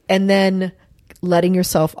 and then letting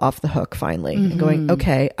yourself off the hook finally and going,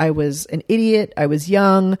 okay, I was an idiot. I was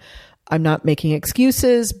young. I'm not making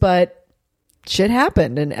excuses, but shit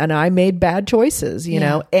happened and I made bad choices,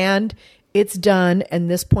 and it's done. And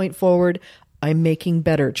this point forward, I'm making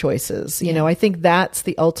better choices. I think that's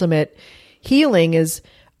the ultimate healing is,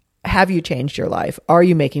 have you changed your life? Are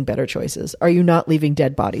you making better choices? Are you not leaving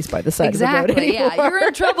dead bodies by the side of the road anymore? Yeah. You're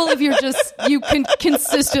in trouble if you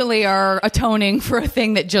consistently are atoning for a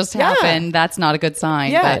thing that just happened. That's not a good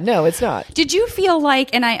sign. Yeah, no, it's not. Did you feel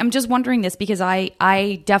like, and I'm just wondering this because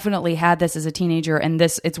I definitely had this as a teenager, and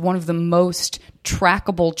it's one of the most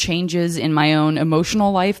trackable changes in my own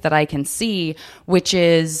emotional life that I can see, which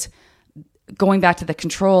is going back to the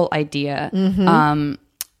control idea.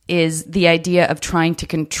 Is the idea of trying to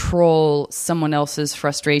control someone else's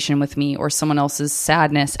frustration with me or someone else's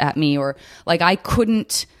sadness at me, or like I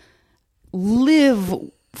couldn't live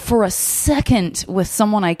for a second with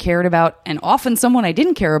someone I cared about, and often someone I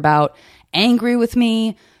didn't care about, angry with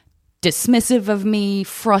me, dismissive of me,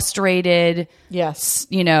 frustrated,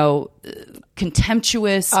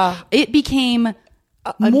 contemptuous. It became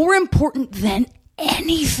more important than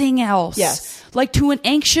anything else. Yes. Like to an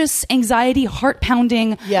anxious, anxiety, heart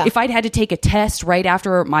pounding. Yeah. If I'd had to take a test right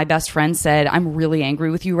after my best friend said, I'm really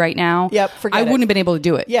angry with you right now. I wouldn't have been able to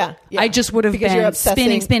do it. Yeah. I just would have been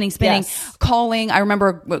spinning, yes. calling. I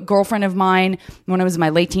remember a girlfriend of mine when I was in my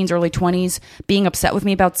late teens, early 20s, being upset with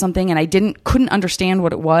me about something, and I couldn't understand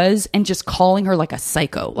what it was, and just calling her like a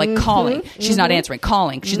psycho, like calling. She's not answering,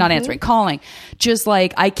 calling. She's not answering, calling. Just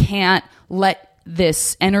like, I can't let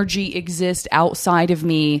this energy exist outside of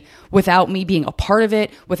me without me being a part of it,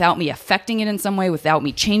 without me affecting it in some way, without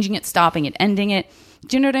me changing it, stopping it, ending it.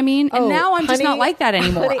 Do you know what I mean? And now I'm just not like that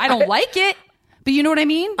anymore. I don't like it, but you know what I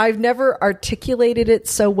mean? I've never articulated it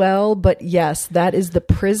so well, but yes, that is the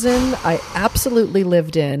prison I absolutely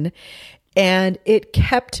lived in. And it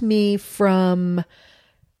kept me from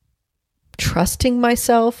trusting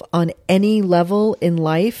myself on any level in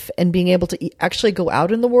life and being able to actually go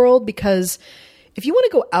out in the world, because if you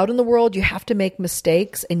want to go out in the world, you have to make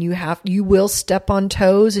mistakes, and you will step on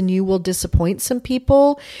toes, and you will disappoint some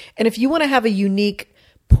people. And if you want to have a unique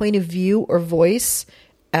point of view or voice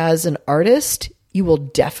as an artist, you will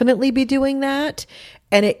definitely be doing that.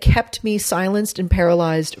 And it kept me silenced and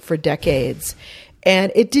paralyzed for decades.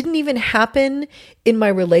 And it didn't even happen in my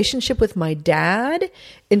relationship with my dad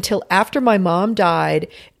until after my mom died.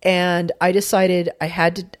 And I decided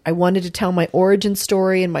I wanted to tell my origin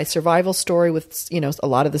story and my survival story with, a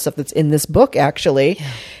lot of the stuff that's in this book, actually.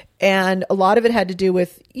 Yeah. And a lot of it had to do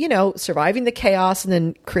with, surviving the chaos and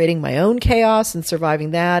then creating my own chaos and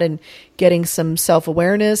surviving that and getting some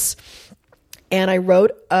self-awareness. And I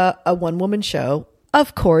wrote a one-woman show,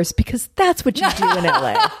 of course, because that's what you do in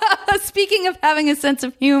LA. Speaking of having a sense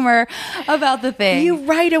of humor about the thing. You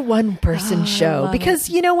write a one-person show because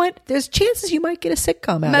you know what? There's chances you might get a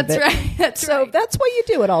sitcom out of it. That's right. So that's why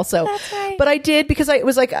you do it also. That's right. But I did because it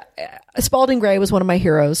was like Spalding Gray was one of my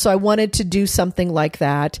heroes. So I wanted to do something like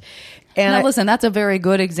that. And now listen, that's a very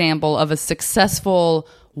good example of a successful,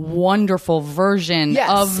 wonderful version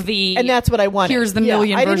of the, and that's what I wanted. Here's the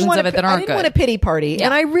million versions of it that aren't good. I didn't want a pity party. Yeah.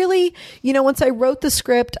 And I really, once I wrote the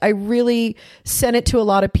script, I really sent it to a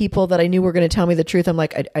lot of people that I knew were going to tell me the truth. I'm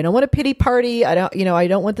like, I don't want a pity party. I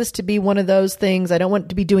don't want this to be one of those things. I don't want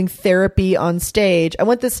to be doing therapy on stage. I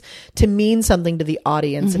want this to mean something to the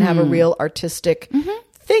audience and have a real artistic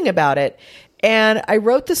thing about it. And I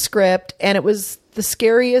wrote the script, and it was the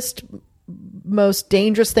scariest, most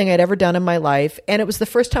dangerous thing I'd ever done in my life. And it was the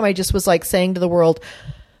first time I just was like saying to the world,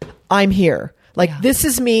 I'm here. Like, this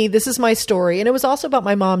is me. This is my story. And it was also about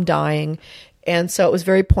my mom dying. And so it was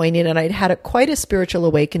very poignant. And I'd had quite a spiritual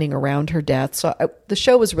awakening around her death. So the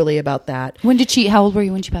show was really about that. How old were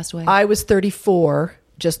you when she passed away? I was 34,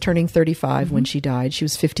 just turning 35 when she died. She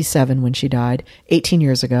was 57 when she died, 18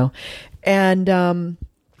 years ago. And,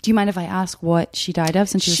 do you mind if I ask what she died of,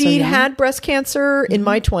 since she was so young? She had breast cancer in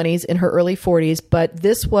my 20s, in her early 40s, but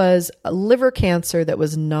this was a liver cancer that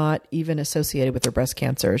was not even associated with her breast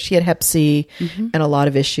cancer. She had hep C and a lot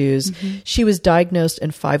of issues. She was diagnosed,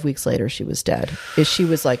 and 5 weeks later she was dead. She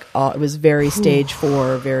was like, it was very stage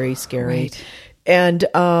 4, very scary. Right.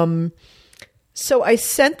 And so I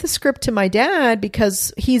sent the script to my dad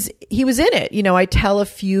because he was in it. I tell a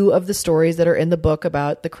few of the stories that are in the book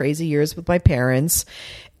about the crazy years with my parents,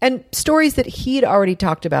 and stories that he'd already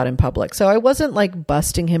talked about in public. So I wasn't like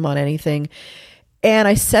busting him on anything. And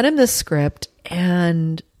I sent him the script,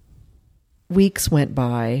 and weeks went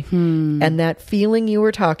by, and that feeling you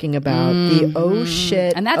were talking about, the oh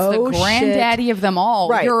shit, and that's the granddaddy of them all,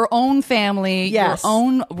 right? Your own family, your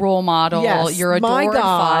own role model, your adored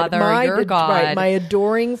father, your God, right? My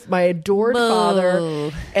adored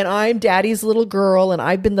father, and I'm daddy's little girl, and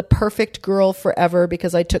I've been the perfect girl forever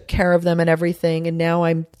because I took care of them and everything, and now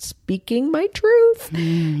I'm speaking my truth,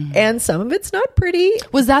 and some of it's not pretty.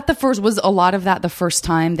 Was a lot of that the first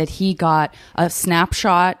time that he got a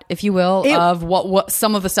snapshot, if you will, of what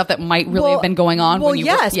some of the stuff that might really have been going on? Well,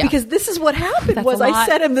 because this is what happened. I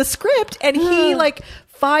sent him the script, and he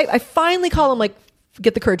I finally call him, like,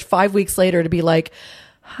 get the courage 5 weeks later to be like,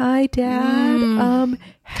 hi, Dad,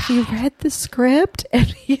 have you read the script? And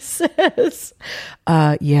he says,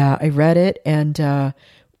 yeah, I read it, and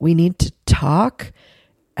we need to talk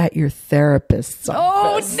at your therapist's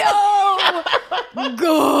office. Oh, no!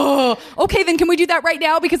 Go. Okay, then can we do that right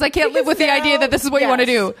now? Because I can't live with the idea that this is what you want to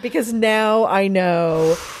do. Because now I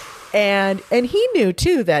know. And he knew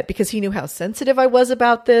too that, because he knew how sensitive I was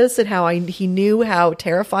about this, and he knew how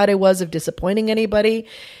terrified I was of disappointing anybody.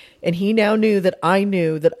 And he now knew that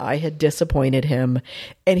I had disappointed him.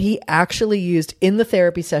 And he actually used, in the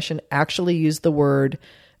therapy session, the word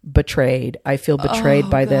betrayed. I feel betrayed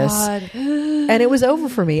by this. And it was over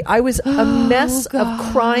for me. I was a mess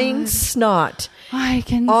of crying snot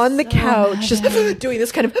on the couch, just doing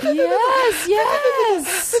this kind of yes.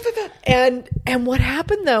 And what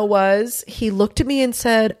happened though was he looked at me and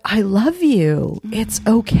said, I love you. It's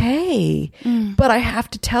okay. But I have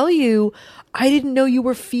to tell you, I didn't know you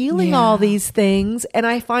were feeling all these things. And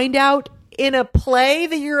I find out in a play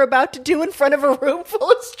that you're about to do in front of a room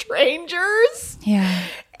full of strangers. Yeah.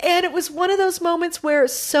 And it was one of those moments where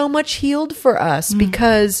so much healed for us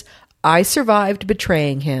because I survived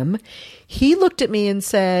betraying him. He looked at me and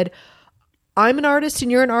said, I'm an artist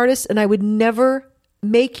and you're an artist, and I would never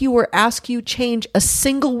make you or ask you change a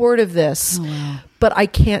single word of this. Oh, wow. But I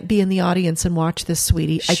can't be in the audience and watch this,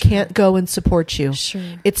 sweetie. Sure. I can't go and support you. Sure.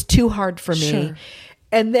 It's too hard for me. Sure.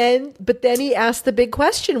 But then he asked the big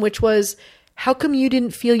question, which was, how come you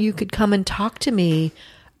didn't feel you could come and talk to me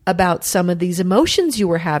about some of these emotions you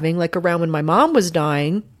were having, like around when my mom was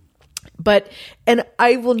dying. And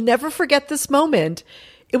I will never forget this moment.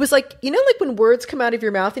 It was like, you know, like when words come out of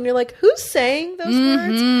your mouth and you're like, who's saying those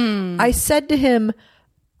words? I said to him,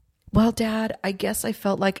 well, Dad, I guess I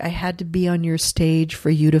felt like I had to be on your stage for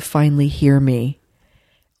you to finally hear me.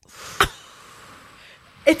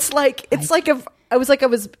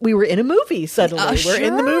 We were in a movie suddenly. We're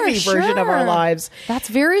in the movie version of our lives. That's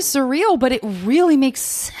very surreal, but it really makes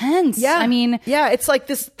sense. Yeah. I mean, yeah, it's like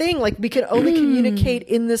this thing, like we can only communicate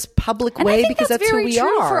in this public way because that's who we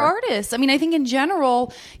true are. For artists. I mean, I think in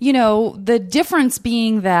general, you know, the difference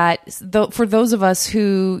being that for those of us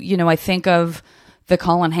who, you know, I think of the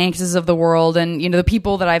Colin Hankses of the world, and you know the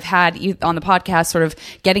people that I've had on the podcast, sort of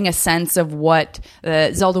getting a sense of what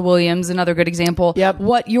Zelda Williams, another good example,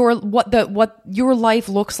 what your life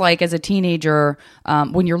looks like as a teenager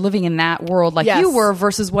when you're living in that world, like you were,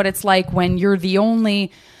 versus what it's like when you're the only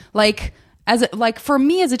for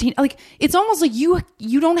me as a teen, like it's almost like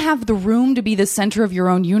you don't have the room to be the center of your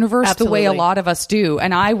own universe. Absolutely. The way a lot of us do.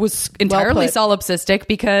 And I was entirely solipsistic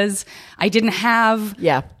because I didn't have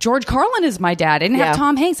George Carlin as my dad. I didn't have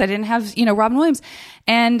Tom Hanks. I didn't have, you know, Robin Williams.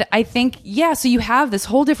 And I think, so you have this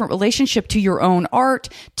whole different relationship to your own art,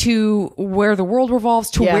 to where the world revolves,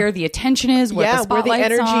 to where the attention is, where the spotlight's where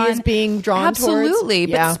the energy on. is being drawn Absolutely.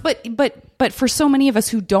 towards. But for so many of us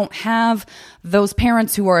who don't have those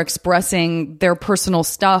parents who are expressing their personal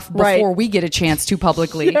stuff before we get a chance to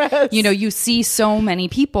publicly, you know, you see so many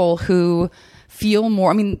people who feel more.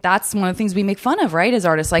 I mean, that's one of the things we make fun of, right? As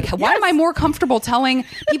artists, like, why am I more comfortable telling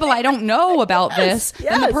people I don't know about this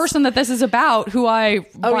than the person that this is about, who I,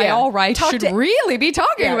 by all rights, should really be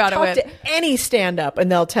talking about it with? Talk to any stand-up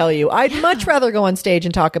and they'll tell you, I'd much rather go on stage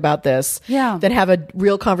and talk about this than have a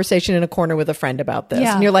real conversation in a corner with a friend about this.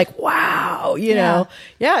 And you're like, wow, you know?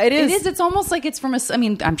 Yeah, it is. It is. It's almost like it's from I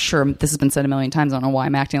mean, I'm sure this has been said a million times. I don't know why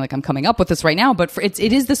I'm acting like I'm coming up with this right now, but it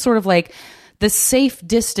is this sort of like the safe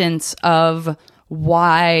distance of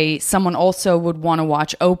why someone also would want to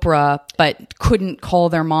watch Oprah but couldn't call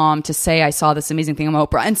their mom to say, I saw this amazing thing on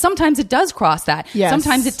Oprah. And sometimes it does cross that.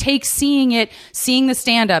 Sometimes it takes seeing the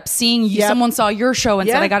stand-up, seeing someone saw your show and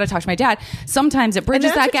said, I got to talk to my dad. Sometimes it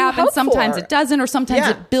bridges that gap, and sometimes it doesn't, or sometimes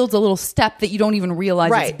it builds a little step that you don't even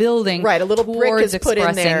realize it's building. Right, a little brick is put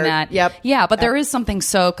in there. That. Yeah, but there is something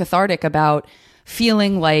so cathartic about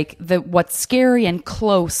feeling like what's scary and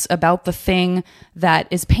close about the thing that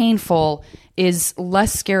is painful is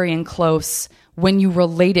less scary and close when you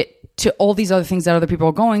relate it to all these other things that other people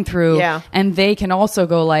are going through. And they can also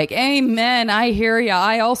go like, amen, I hear ya.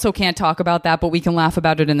 I also can't talk about that, but we can laugh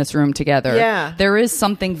about it in this room together. There is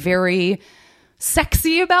something very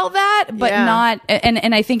sexy about that, but not,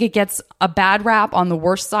 and I think it gets a bad rap on the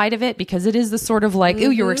worst side of it, because it is the sort of like, ooh,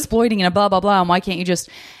 you're exploiting in a blah, blah, blah, and why can't you just,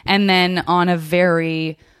 and then on a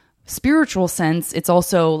very spiritual sense, it's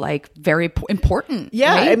also like very important.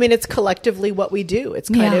 Right? I mean, it's collectively what we do. It's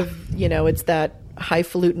kind of, you know, it's that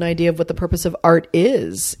highfalutin idea of what the purpose of art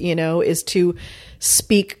is, you know, is to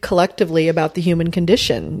speak collectively about the human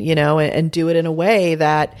condition, you know, and do it in a way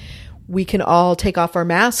that we can all take off our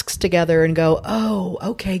masks together and go, oh,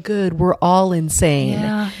 okay, good. We're all insane.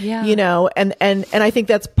 You know, and I think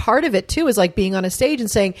that's part of it too, is like being on a stage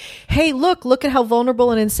and saying, hey, look at how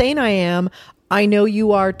vulnerable and insane I am. I know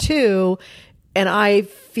you are too. And I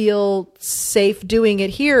feel safe doing it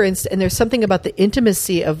here. And there's something about the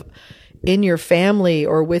intimacy of in your family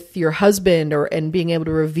or with your husband and being able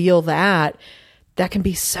to reveal that can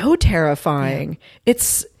be so terrifying.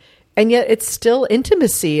 And yet it's still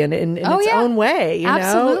intimacy in its own way. You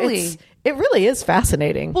Absolutely. know? It really is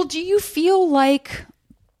fascinating. Well, do you feel like,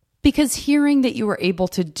 because hearing that you were able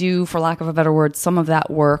to do, for lack of a better word, so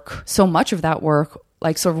much of that work,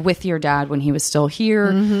 like sort of with your dad when he was still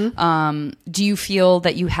here, do you feel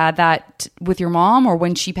that you had that with your mom, or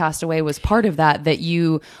when she passed away was part of that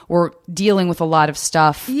you were dealing with a lot of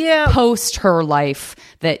stuff post her life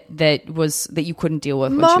that you couldn't deal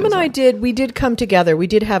with? Mom and we did come together. We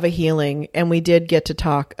did have a healing, and we did get to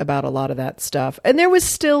talk about a lot of that stuff. And there was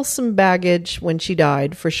still some baggage when she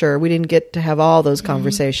died, for sure. We didn't get to have all those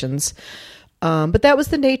conversations. But that was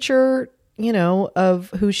the nature, you know, of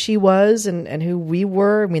who she was and who we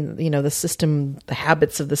were. I mean, you know, the system, the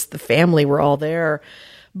habits of the family were all there.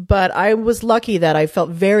 But I was lucky that I felt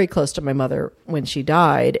very close to my mother when she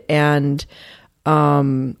died. And,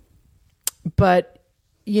 but,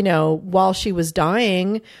 you know, while she was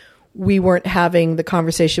dying, we weren't having the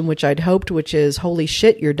conversation which I'd hoped, which is, holy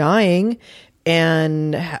shit, you're dying.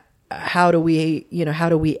 And how do we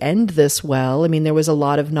end this well? I mean, there was a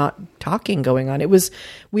lot of not talking going on.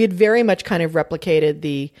 We had very much kind of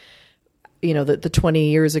replicated the 20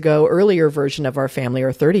 years ago earlier version of our family,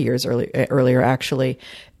 or 30 years earlier actually.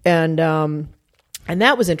 And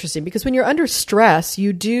that was interesting because when you're under stress,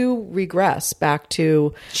 you do regress back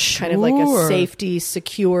to kind of like a safety,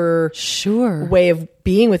 secure way of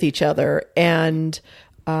being with each other. And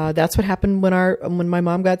that's what happened when my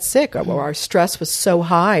mom got sick. Our stress was so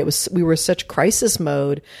high. We were such crisis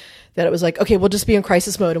mode that it was like, okay, we'll just be in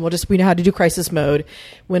crisis mode, and we know how to do crisis mode.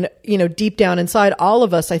 When, deep down inside, all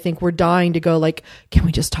of us, I think, we're dying to go like, can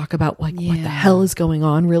we just talk about what the hell is going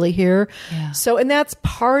on really here? Yeah. So, and that's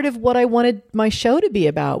part of what I wanted my show to be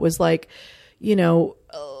about, was like,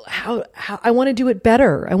 how I want to do it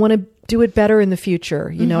better. I want to do it better in the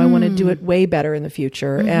future. I want to do it way better in the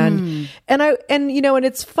future. And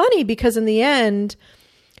it's funny because in the end,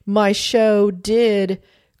 my show did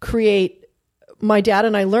create, my dad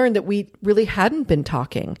and I learned that we really hadn't been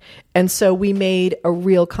talking. And so we made a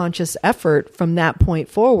real conscious effort from that point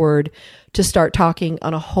forward to start talking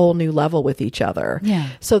on a whole new level with each other. Yeah.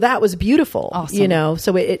 So that was beautiful, awesome.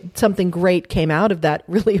 So something great came out of that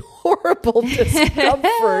really horrible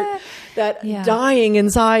discomfort, that dying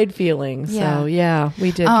inside feeling. So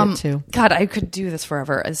we did get to. God, I could do this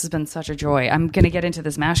forever. This has been such a joy. I'm going to get into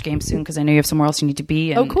this MASH game soon because I know you have somewhere else you need to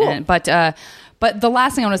be. Cool. But the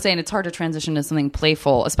last thing I want to say, and it's hard to transition to something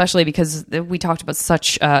playful, especially because we talked about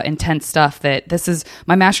such intense stuff, that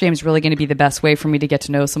my MASH game is really going to be the best way for me to get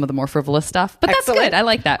to know some of the more frivolous stuff. But Excellent. That's good. I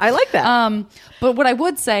like that. But what I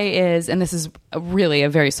would say is, and this is really a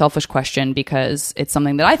very selfish question because it's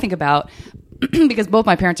something that I think about, because both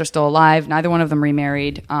my parents are still alive. Neither one of them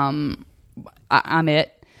remarried. I'm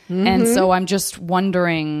it. Mm-hmm. And so I'm just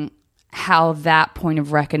wondering how that point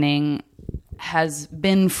of reckoning has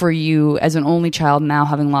been for you as an only child, now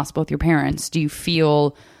having lost both your parents. Do you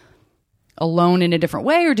feel alone in a different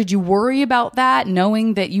way, or did you worry about that,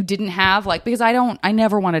 knowing that you didn't have, because I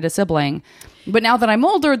never wanted a sibling, but now that I'm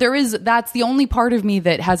older, that's the only part of me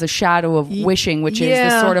that has a shadow of wishing, which is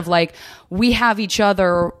this sort of we have each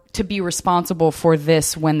other to be responsible for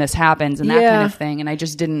this when this happens and that kind of thing. And I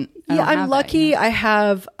just didn't. I'm lucky. I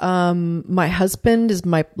have my husband is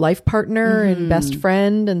my life partner and best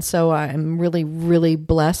friend, and so I'm really, really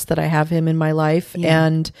blessed that I have him in my life.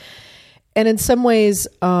 And in some ways,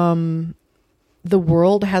 the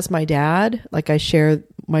world has my dad. I share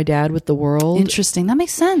my dad with the world. Interesting. That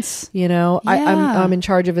makes sense. I'm in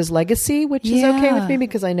charge of his legacy, which is okay with me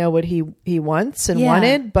because I know what he wants and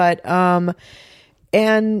wanted. But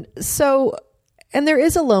and there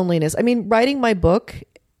is a loneliness. I mean, writing my book,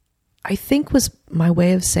 I think, was my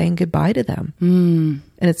way of saying goodbye to them. And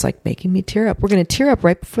it's making me tear up. We're going to tear up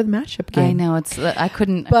right before the matchup game. I know. I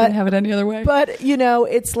couldn't have it any other way. But,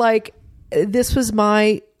 it's this was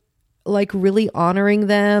my, really honoring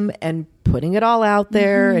them and putting it all out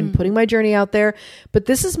there and putting my journey out there. But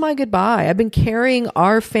this is my goodbye. I've been carrying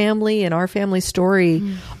our family and our family story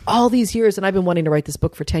all these years. And I've been wanting to write this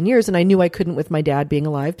book for 10 years. And I knew I couldn't with my dad being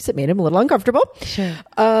alive because it made him a little uncomfortable. Sure.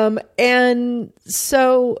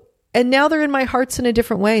 And now they're in my hearts in a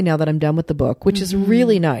different way now that I'm done with the book, which is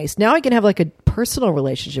really nice. Now I can have a personal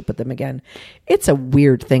relationship with them again. It's a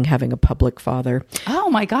weird thing having a public father. Oh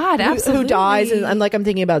my God, absolutely. Who dies. And I'm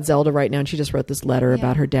thinking about Zelda right now, and she just wrote this letter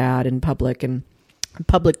about her dad in public, and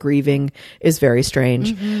public grieving is very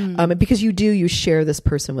strange. Because you share this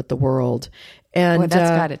person with the world. And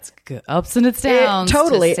that's got its ups and its downs,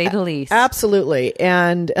 totally, to say the least. Absolutely.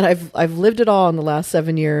 And I've lived it all in the last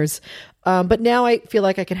 7 years. But now I feel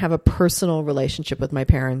like I can have a personal relationship with my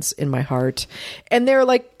parents in my heart. And they're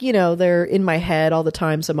they're in my head all the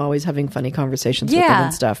time. So I'm always having funny conversations with them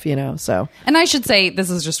and stuff, so. And I should say, this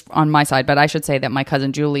is just on my side, but I should say that my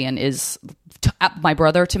cousin Julian is my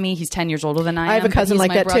brother to me. He's 10 years older than I am. I have a cousin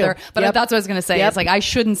like that brother. too. But that's what I was going to say. It's I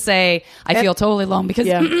shouldn't say I feel totally alone because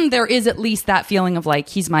there is at least that feeling of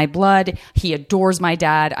he's my blood. He adores my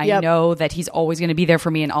dad. I know that he's always going to be there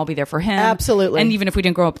for me and I'll be there for him. Absolutely. And even if we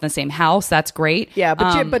didn't grow up in the same house, that's great. Yeah,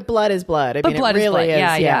 but blood is blood. I mean, blood it really is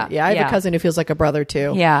blood. is. Yeah. I have a cousin who feels like a brother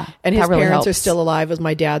too. Yeah. And his really parents helps. are still alive as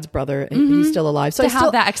my dad's brother, and he's still alive. So to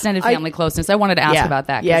have that extended family closeness. I wanted to ask about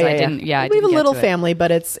that because I didn't. Yeah, we have a little family,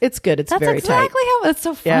 but it's good. It's very tight. That's exactly how. It's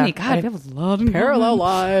so funny. God, we have a lot of parallel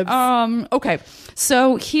lives. Okay,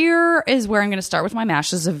 so here is where I'm going to start with my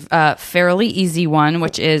MASH. This is a fairly easy one,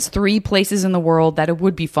 which is 3 places in the world that it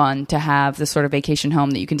would be fun to have this sort of vacation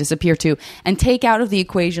home that you can disappear to and take out of the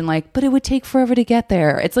equation. But it would take forever to get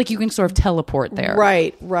there. It's you can sort of teleport there.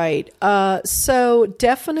 Right. So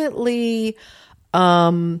definitely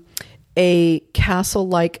a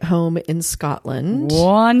castle-like home in Scotland.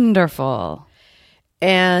 Wonderful.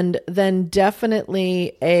 And then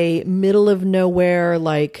definitely a middle of nowhere,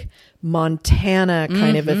 Montana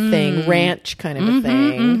kind of a thing, ranch kind of a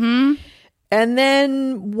thing. And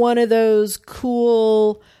then one of those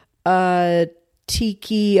cool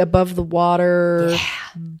tiki above the water,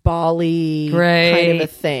 Bali kind of a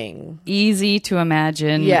thing. Easy to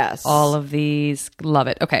imagine. Yes. All of these. Love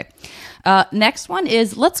it. Okay. Next one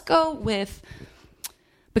is, let's go with,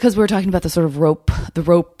 because we were talking about the sort of the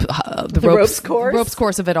ropes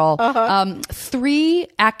course of it all. 3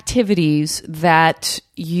 activities that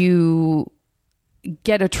you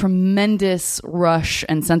get a tremendous rush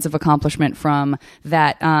and sense of accomplishment from,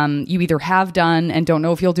 that you either have done and don't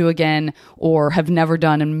know if you'll do again, or have never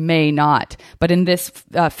done and may not. But in this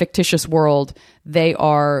fictitious world, they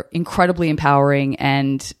are incredibly empowering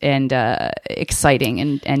and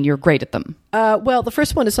exciting, and you're great at them. Well, the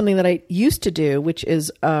first one is something that I used to do, which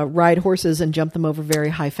is ride horses and jump them over very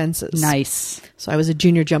high fences. Nice. So I was a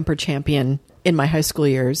junior jumper champion in my high school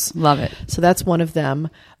years. Love it. So that's one of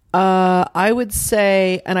them. I would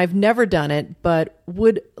say, and I've never done it, but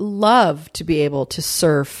would love to be able to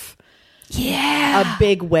surf a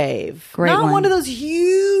big wave. Great Not one. one of those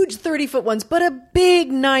huge 30-foot ones, but a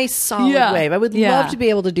big, nice, solid wave. I would love to be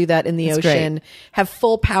able to do that in the ocean, have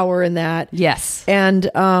full power in that. Yes.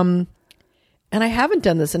 And I haven't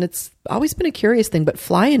done this, and it's always been a curious thing, but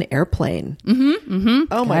fly an airplane.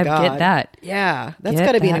 Oh my God. Get that. Yeah. That's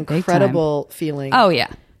got to be an incredible feeling. Oh yeah.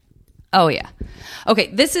 Okay,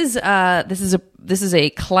 this is a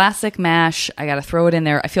classic MASH. I got to throw it in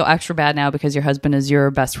there. I feel extra bad now because your husband is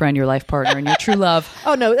your best friend, your life partner, and your true love.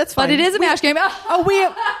 Oh no, that's fine. But it is a MASH game.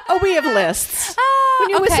 We have lists. When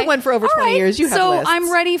you're with someone for over 20 years, you have lists. So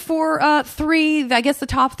I'm ready for 3. I guess the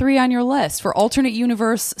top 3 on your list for alternate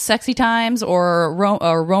universe, sexy times, or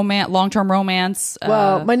romance, long-term romance.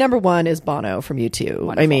 Well, my number 1 is Bono from U2.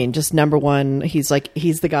 Wonderful. I mean, just number 1. He's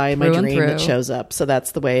the guy in my Through and dream through. that shows up. So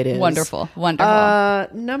that's the way it is. Wonderful.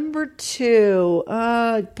 Number 2.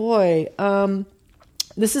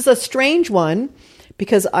 This is a strange one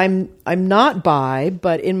because I'm not bi,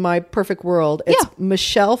 but in my perfect world, it's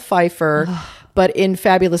Michelle Pfeiffer. But in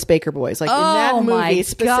Fabulous Baker Boys, like in that movie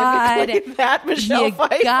specifically, that Michelle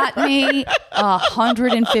Pfeiffer. You got me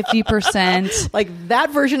 150%. Like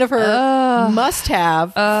that version of her must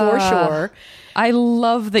have for sure. I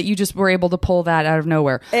love that you just were able to pull that out of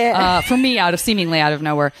nowhere. For me, seemingly out of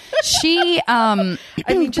nowhere. She, I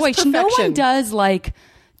mean, just perfection. No one does like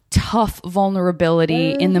tough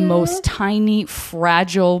vulnerability in the most tiny,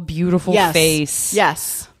 fragile, beautiful face.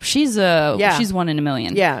 Yes. She's one in a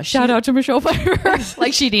million. Yeah. Shout out to Michelle Pfeiffer.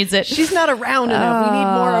 Like she needs it. She's not around enough. We need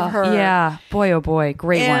more of her. Yeah. Boy, oh boy.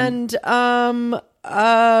 Great one.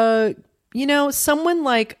 And, someone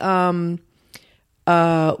like,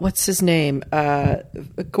 what's his name?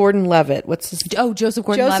 Gordon Levitt. Joseph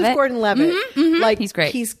Gordon-Levitt. Joseph Gordon-Levitt. Like he's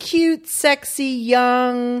great. He's cute, sexy,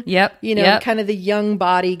 young. Yep. Kind of the young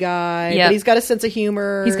body guy. Yep. But he's got a sense of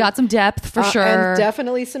humor. He's got some depth for sure. And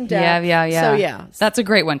definitely some depth. Yeah. So yeah. That's a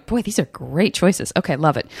great one. Boy, these are great choices. Okay,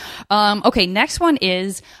 love it. Okay, next one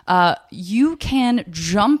is you can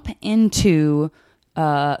jump into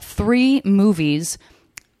 3 movies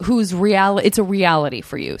whose it's a reality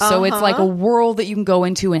for you. So it's like a world that you can go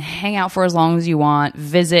into and hang out for as long as you want,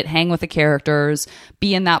 visit, hang with the characters,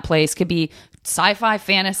 be in that place. Could be sci-fi,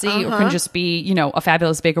 fantasy, or can just be, a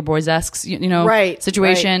Fabulous Baker Boys-esque,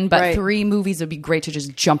 situation. But 3 movies would be great to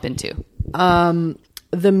just jump into.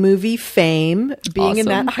 The movie Fame, being in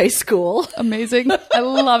that high school. Amazing. I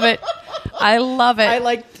love it. I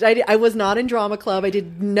was not in drama club. I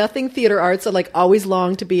did nothing theater arts. I always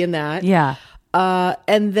longed to be in that. Yeah.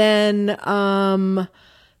 And then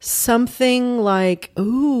something like the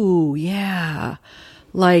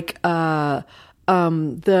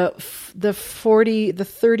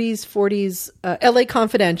 30s, 40s, LA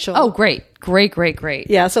Confidential. Oh, great.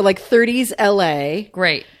 Yeah, so 30s LA.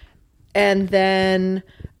 Great. And then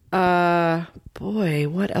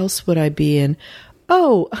what else would I be in?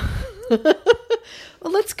 Oh. Well,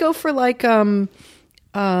 let's go for Monty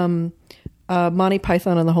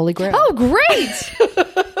Python and the Holy Grail. Oh, great.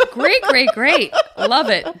 Great. Love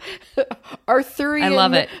it. Arthurian. I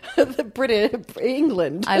love it. The British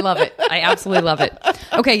England. I love it. I absolutely love it.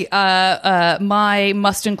 Okay. My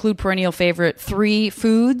must include perennial favorite 3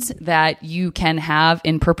 foods that you can have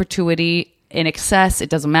in perpetuity, in excess. It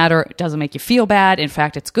doesn't matter. It doesn't make you feel bad. In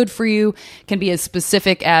fact, it's good for you. Can be as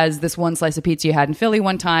specific as this one slice of pizza you had in Philly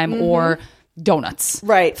one time or donuts.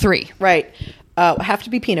 Right. 3. Right. Have to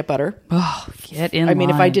be peanut butter. Oh, get in I mean,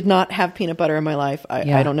 if I line. did not have peanut butter in my life,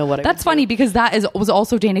 I don't know what I That's would funny do. because was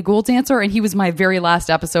also Dana Gould's answer, and he was my very last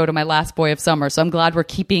episode of my last Boy of Summer. So I'm glad we're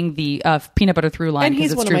keeping the peanut butter through line. And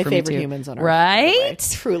he's it's one of true my for me favorite too. humans on earth. Right?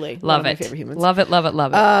 Truly. Love one of it. my favorite humans. Love it, love it,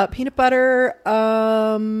 love it. Peanut butter,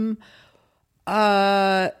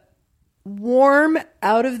 warm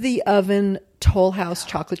out of the oven Toll House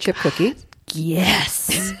chocolate chip cookie.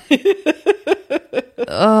 Yes.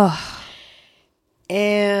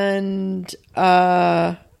 And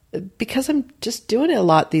because I'm just doing it a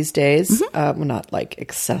lot these days, well, not like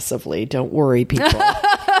excessively, don't worry, people.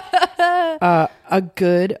 A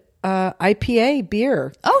good IPA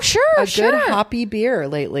beer. Oh, sure, A sure. good hoppy beer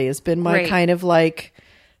lately has been my Great. kind of like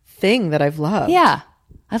thing that I've loved. Yeah.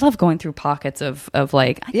 I love going through pockets of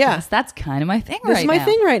like, I guess that's kind of my thing This right is my now.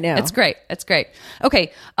 thing right now. It's great. It's great.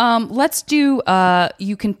 Okay. Let's do,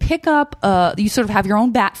 you can pick up, you sort of have your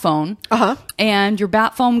own bat phone. And your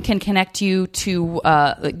bat phone can connect you to,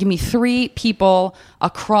 give me 3 people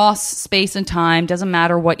across space and time. Doesn't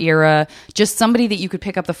matter what era, just somebody that you could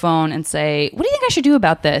pick up the phone and say, what do you think I should do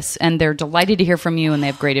about this? And they're delighted to hear from you and they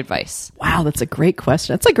have great advice. Wow, that's a great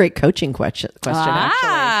question. That's a great coaching question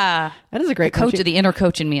actually. That is a great Coach, coaching. the inner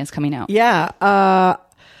coach in me is coming out. Yeah.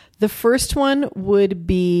 The first one would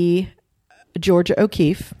be Georgia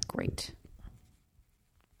O'Keeffe. Great.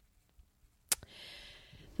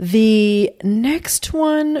 The next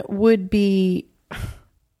one would be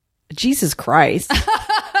Jesus Christ. You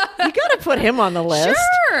got to put him on the list.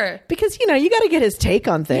 Sure. Because, you got to get his take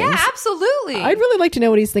on things. Yeah, absolutely. I'd really like to know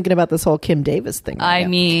what he's thinking about this whole Kim Davis thing. right I now.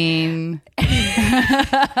 mean,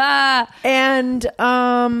 And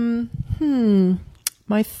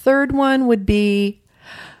my third one would be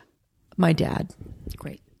my dad.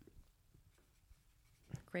 great.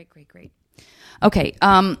 Great. Okay.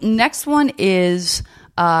 Next one is,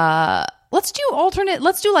 let's do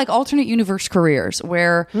alternate universe careers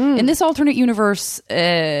where in this alternate universe,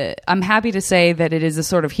 I'm happy to say that it is a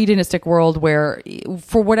sort of hedonistic world where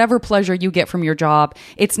for whatever pleasure you get from your job,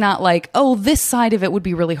 it's not like, oh, this side of it would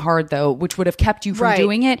be really hard though, which would have kept you from Right,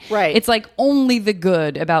 doing it. right. It's like only the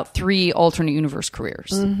good about 3 alternate universe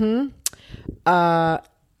careers.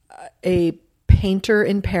 A painter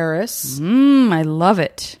in Paris. I love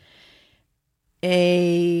it.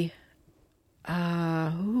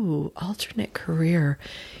 Alternate career.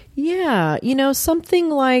 Yeah, something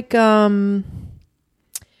like an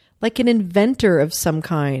inventor of some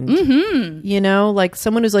kind. Like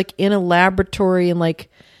someone who's like in a laboratory and like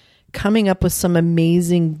coming up with some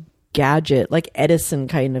amazing gadget, like Edison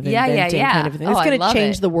kind of inventing kind of thing. Oh, It's I going to love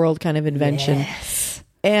change it. the world kind of invention. Yes.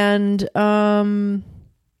 And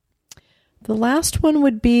the last one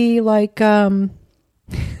would be like like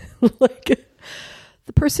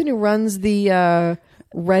the person who runs the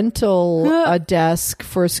rental desk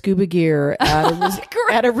for scuba gear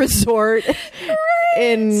at a resort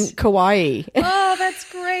in Kauai. Oh,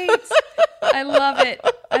 that's great. I love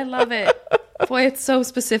it. Boy, it's so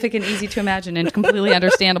specific and easy to imagine and completely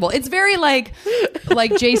understandable. It's very like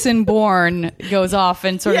Jason Bourne goes off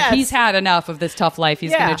and sort of, Yes. he's had enough of this tough life.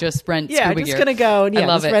 He's going to just rent scuba Yeah, gear. just gonna go and I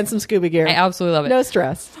love just it. rent some scuba gear. I absolutely love it. No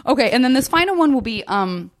stress. Okay, and then this final one will be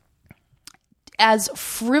as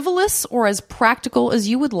frivolous or as practical as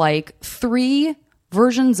you would like, 3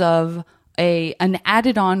 versions of an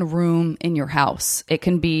added on room in your house. It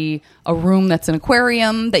can be a room that's an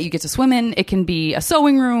aquarium that you get to swim in. It can be a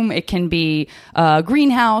sewing room. It can be a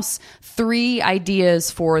greenhouse. 3 ideas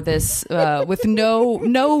for this with no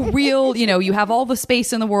real, you have all the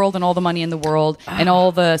space in the world and all the money in the world and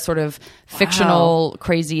all the sort of fictional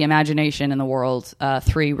crazy imagination in the world.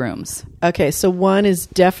 3 rooms. Okay, so one is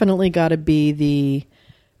definitely got to be the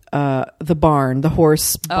barn, the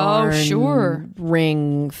horse barn sure.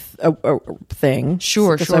 ring thing.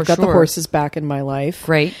 Sure, 'Cause sure, I've got the sure. horses back in my life.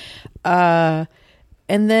 Great. And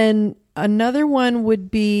then another one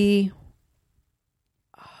would be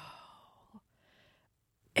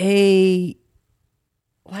a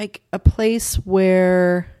place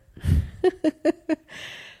where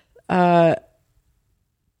I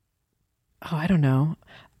don't know.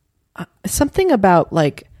 Something about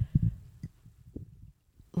like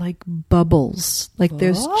bubbles. Like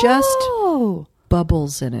there's just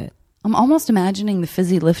bubbles in it. I'm almost imagining the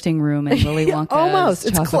fizzy lifting room in Willy Wonka's Almost.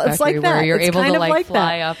 It's Chocolate it's like Factory, that. where you're It's able kind to of like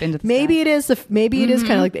fly that. up into the maybe sky. it is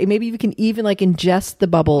kind of like that. Maybe you can even like ingest the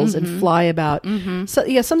bubbles and fly about. So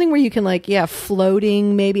yeah, something where you can like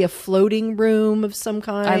floating, maybe a floating room of some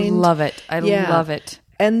kind. I love it. I love it.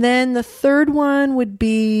 And then the third one would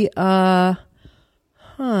be I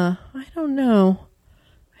don't know.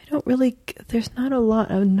 I don't really there's not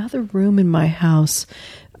another room in my house.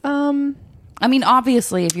 I mean,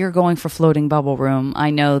 obviously, if you're going for floating bubble room,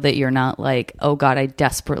 I know that you're not like, oh God, I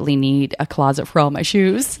desperately need a closet for all my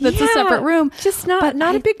shoes. That's a separate room. Just not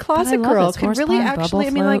a big closet girl. Can really actually,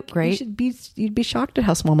 I mean, like, great. You'd be shocked at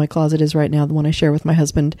how small my closet is right now, the one I share with my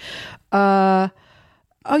husband.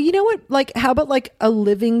 Oh, you know what? Like, how about like a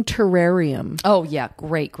living terrarium? Oh yeah,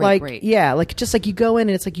 great. Yeah, like just like you go in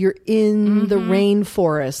and it's like you're in the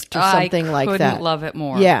rainforest or something like that. I couldn't love it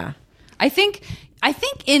more. Yeah. I think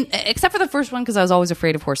except for the first one, because I was always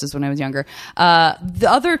afraid of horses when I was younger. The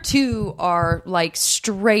other two are like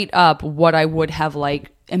straight up what I would have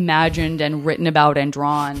like imagined and written about and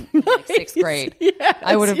drawn in like sixth grade. Yes,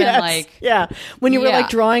 I would have been like, when you were like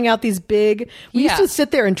drawing out these big, we used to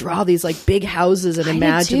sit there and draw these like big houses and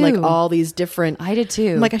imagine like all these different. I did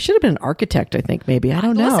too. I'm like, I should have been an architect, I think, maybe. I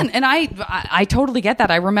don't know. Listen, and I totally get that.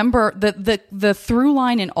 I remember the through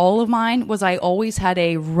line in all of mine was I always had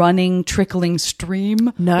a running, trickling stream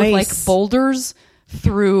with like boulders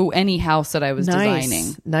through any house that I was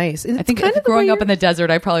designing. Nice. I think kind of growing up in the desert,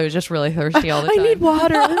 I probably was just really thirsty all the time. I need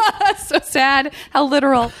water. So sad. How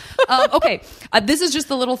literal. Okay. This is just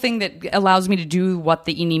the little thing that allows me to do what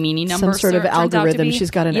the eeny meeny number. Some sort of algorithm.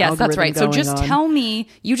 She's got an algorithm. Yes, that's right. So just tell me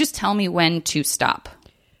when to stop.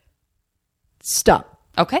 Stop.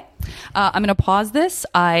 Okay. I'm going to pause this.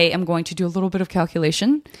 I am going to do a little bit of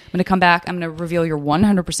calculation. I'm going to come back. I'm going to reveal your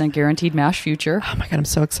 100% guaranteed MASH future. Oh my God, I'm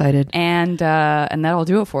so excited. And that'll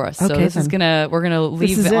do it for us. Okay, so we're going to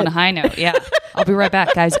leave it on a high note. Yeah. I'll be right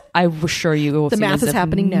back, guys. I assure you it will the seem math as is if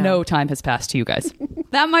happening now. No time has passed to you guys.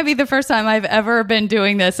 That might be the first time I've ever been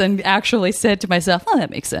doing this and actually said to myself, oh,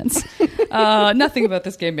 that makes sense. Nothing about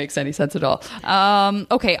this game makes any sense at all.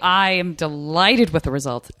 Okay, I am delighted with the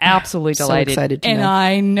results. Absolutely delighted. So excited to know.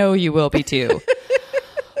 I know you will be too.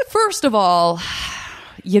 First of all,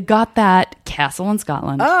 you got that castle in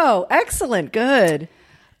Scotland. Oh, excellent. Good.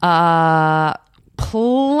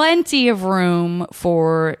 Plenty of room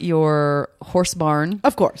for your horse barn.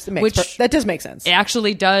 Of course. That does make sense. It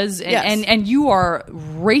actually does. Yes. And you are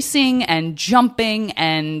racing and jumping.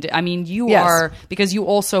 And I mean, you are, because you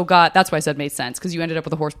also got, that's why I said made sense, because you ended up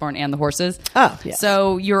with a horse barn and the horses. Oh, yes.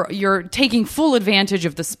 So you're taking full advantage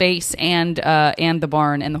of the space and the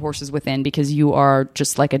barn and the horses within, because you are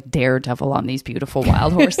just like a daredevil on these beautiful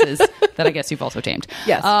wild horses that I guess you've also tamed.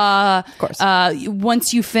 Yes. Of course.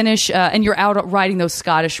 Once you finish, and you're out riding those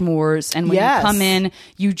Scottish moors, and when you come in,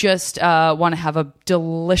 you just want to have a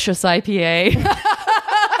delicious IPA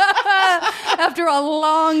after a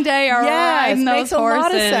long day riding those makes horses. A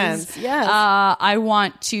lot of sense. Yes. I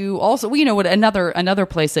want to also, you know what, another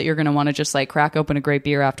place that you're going to want to just like crack open a great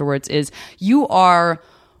beer afterwards is you are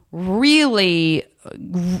really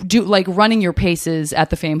running your paces at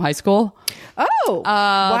the Fame High School. Oh,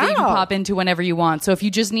 wow. That you can pop into whenever you want. So if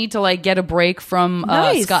you just need to like get a break from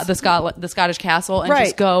the Scottish castle and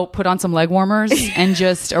just go put on some leg warmers and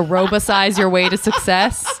just aerobicize your way to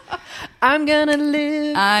success. I'm gonna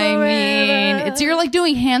live forever. You're like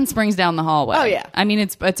doing handsprings down the hallway. Oh yeah. I mean,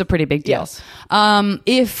 it's a pretty big deal. Yes.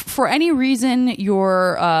 If for any reason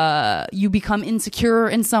you become insecure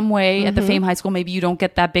in some way at the Fame High School, maybe you don't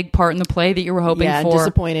get that big part in the play that you were hoping for.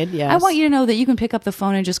 Disappointed. Yes. I want you to know that you can pick up the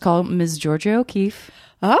phone and just call Ms. Georgia O'Keefe.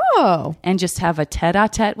 Oh, and just have a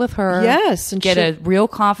tête-à-tête with her. Yes, and get a real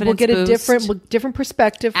confidence. We'll get boost. a different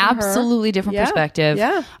perspective. From Absolutely her. Different perspective.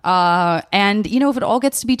 Yeah. And you know, if it all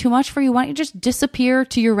gets to be too much for you, why don't you just disappear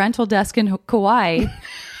to your rental desk in Kauai?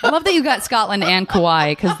 I love that you got Scotland and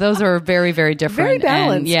Kauai, because those are very, very different. Very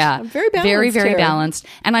balanced. And, very balanced. Very, very here. balanced.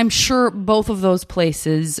 And I'm sure both of those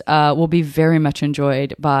places will be very much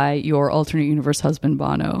enjoyed by your alternate universe husband,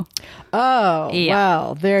 Bono. Oh,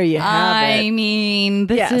 well, there you have it. I mean,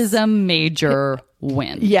 this is a major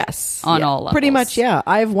win. Yes. On all levels. Pretty much, yeah.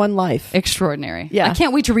 I have one life. Extraordinary. Yeah. I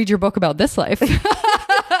can't wait to read your book about this life.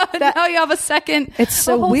 Now you have a second. It's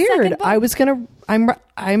so weird.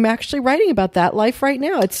 I'm actually writing about that life right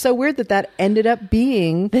now. It's so weird that ended up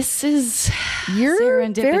being. This is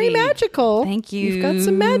serendipity. Very magical. Thank you. You've got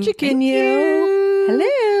some magic in you.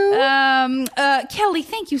 Hello. Kelly,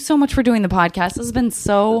 thank you so much for doing the podcast. This has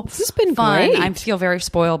been fun. Great. I feel very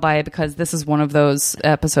spoiled by it, because this is one of those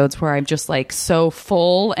episodes where I'm just like so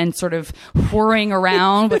full and sort of whirring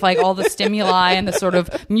around with like all the stimuli and the sort of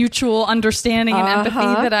mutual understanding and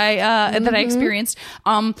empathy that I experienced.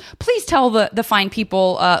 Please tell the fine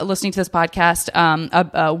people listening to this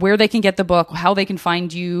podcast where they can get the book, how they can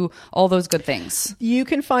find you, all those good things. You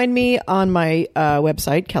can find me on my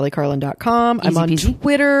website, kellycarlin.com. I'm on peasy.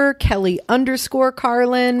 Twitter, Twitter,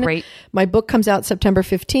 Kelly_Carlin. Great. My book comes out September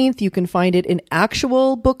 15th. You can find it in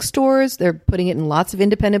actual bookstores. They're putting it in lots of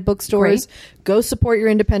independent bookstores. Great. Go support your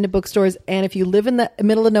independent bookstores. And if you live in the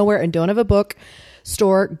middle of nowhere and don't have a book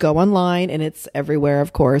store, go online, and it's everywhere,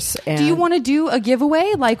 of course. And do you want to do a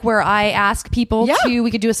giveaway, like where I ask people Yeah.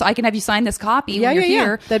 we could do I can have you sign this copy Yeah, when you're yeah, yeah.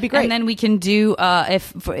 here. That'd be great. And then we can do,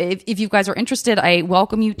 if you guys are interested, I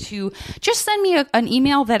welcome you to just send me an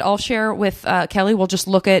email that I'll share with Kelly. We'll just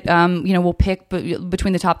look at, we'll pick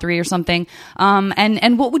between the top 3 or something.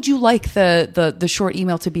 And what would you like the short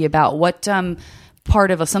email to be about? What,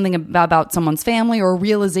 part of something about someone's family, or a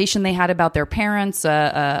realization they had about their parents,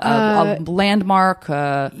 a landmark.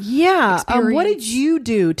 what experience. did you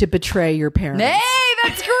do to betray your parents? Hey,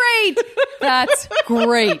 that's great. That's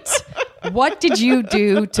great. What did you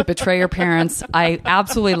do to betray your parents? I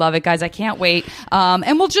absolutely love it, guys. I can't wait.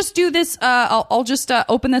 And we'll just do this. I'll just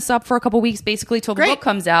open this up for a couple weeks, basically till the book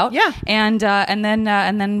comes out. Yeah. And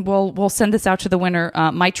then we'll send this out to the winner,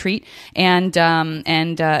 my treat, and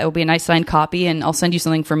it'll be a nice signed copy, and I'll send you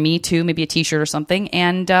something from me too, maybe a T-shirt or something.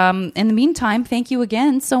 And in the meantime, thank you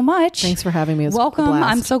again so much. Thanks for having me. It was Welcome. a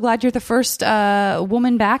blast. I'm so glad you're the first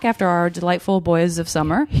woman back after our delightful Boys of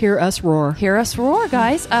Summer. Hear us roar. Hear us roar,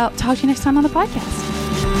 guys. Talk to you next time on the podcast.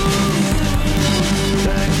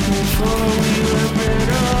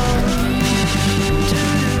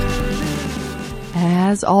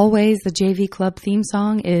 As always, the JV Club theme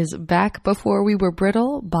song is Back Before We Were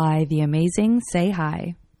Brittle by the amazing Say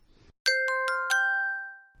Hi.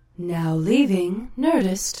 Now leaving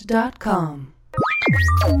Nerdist.com.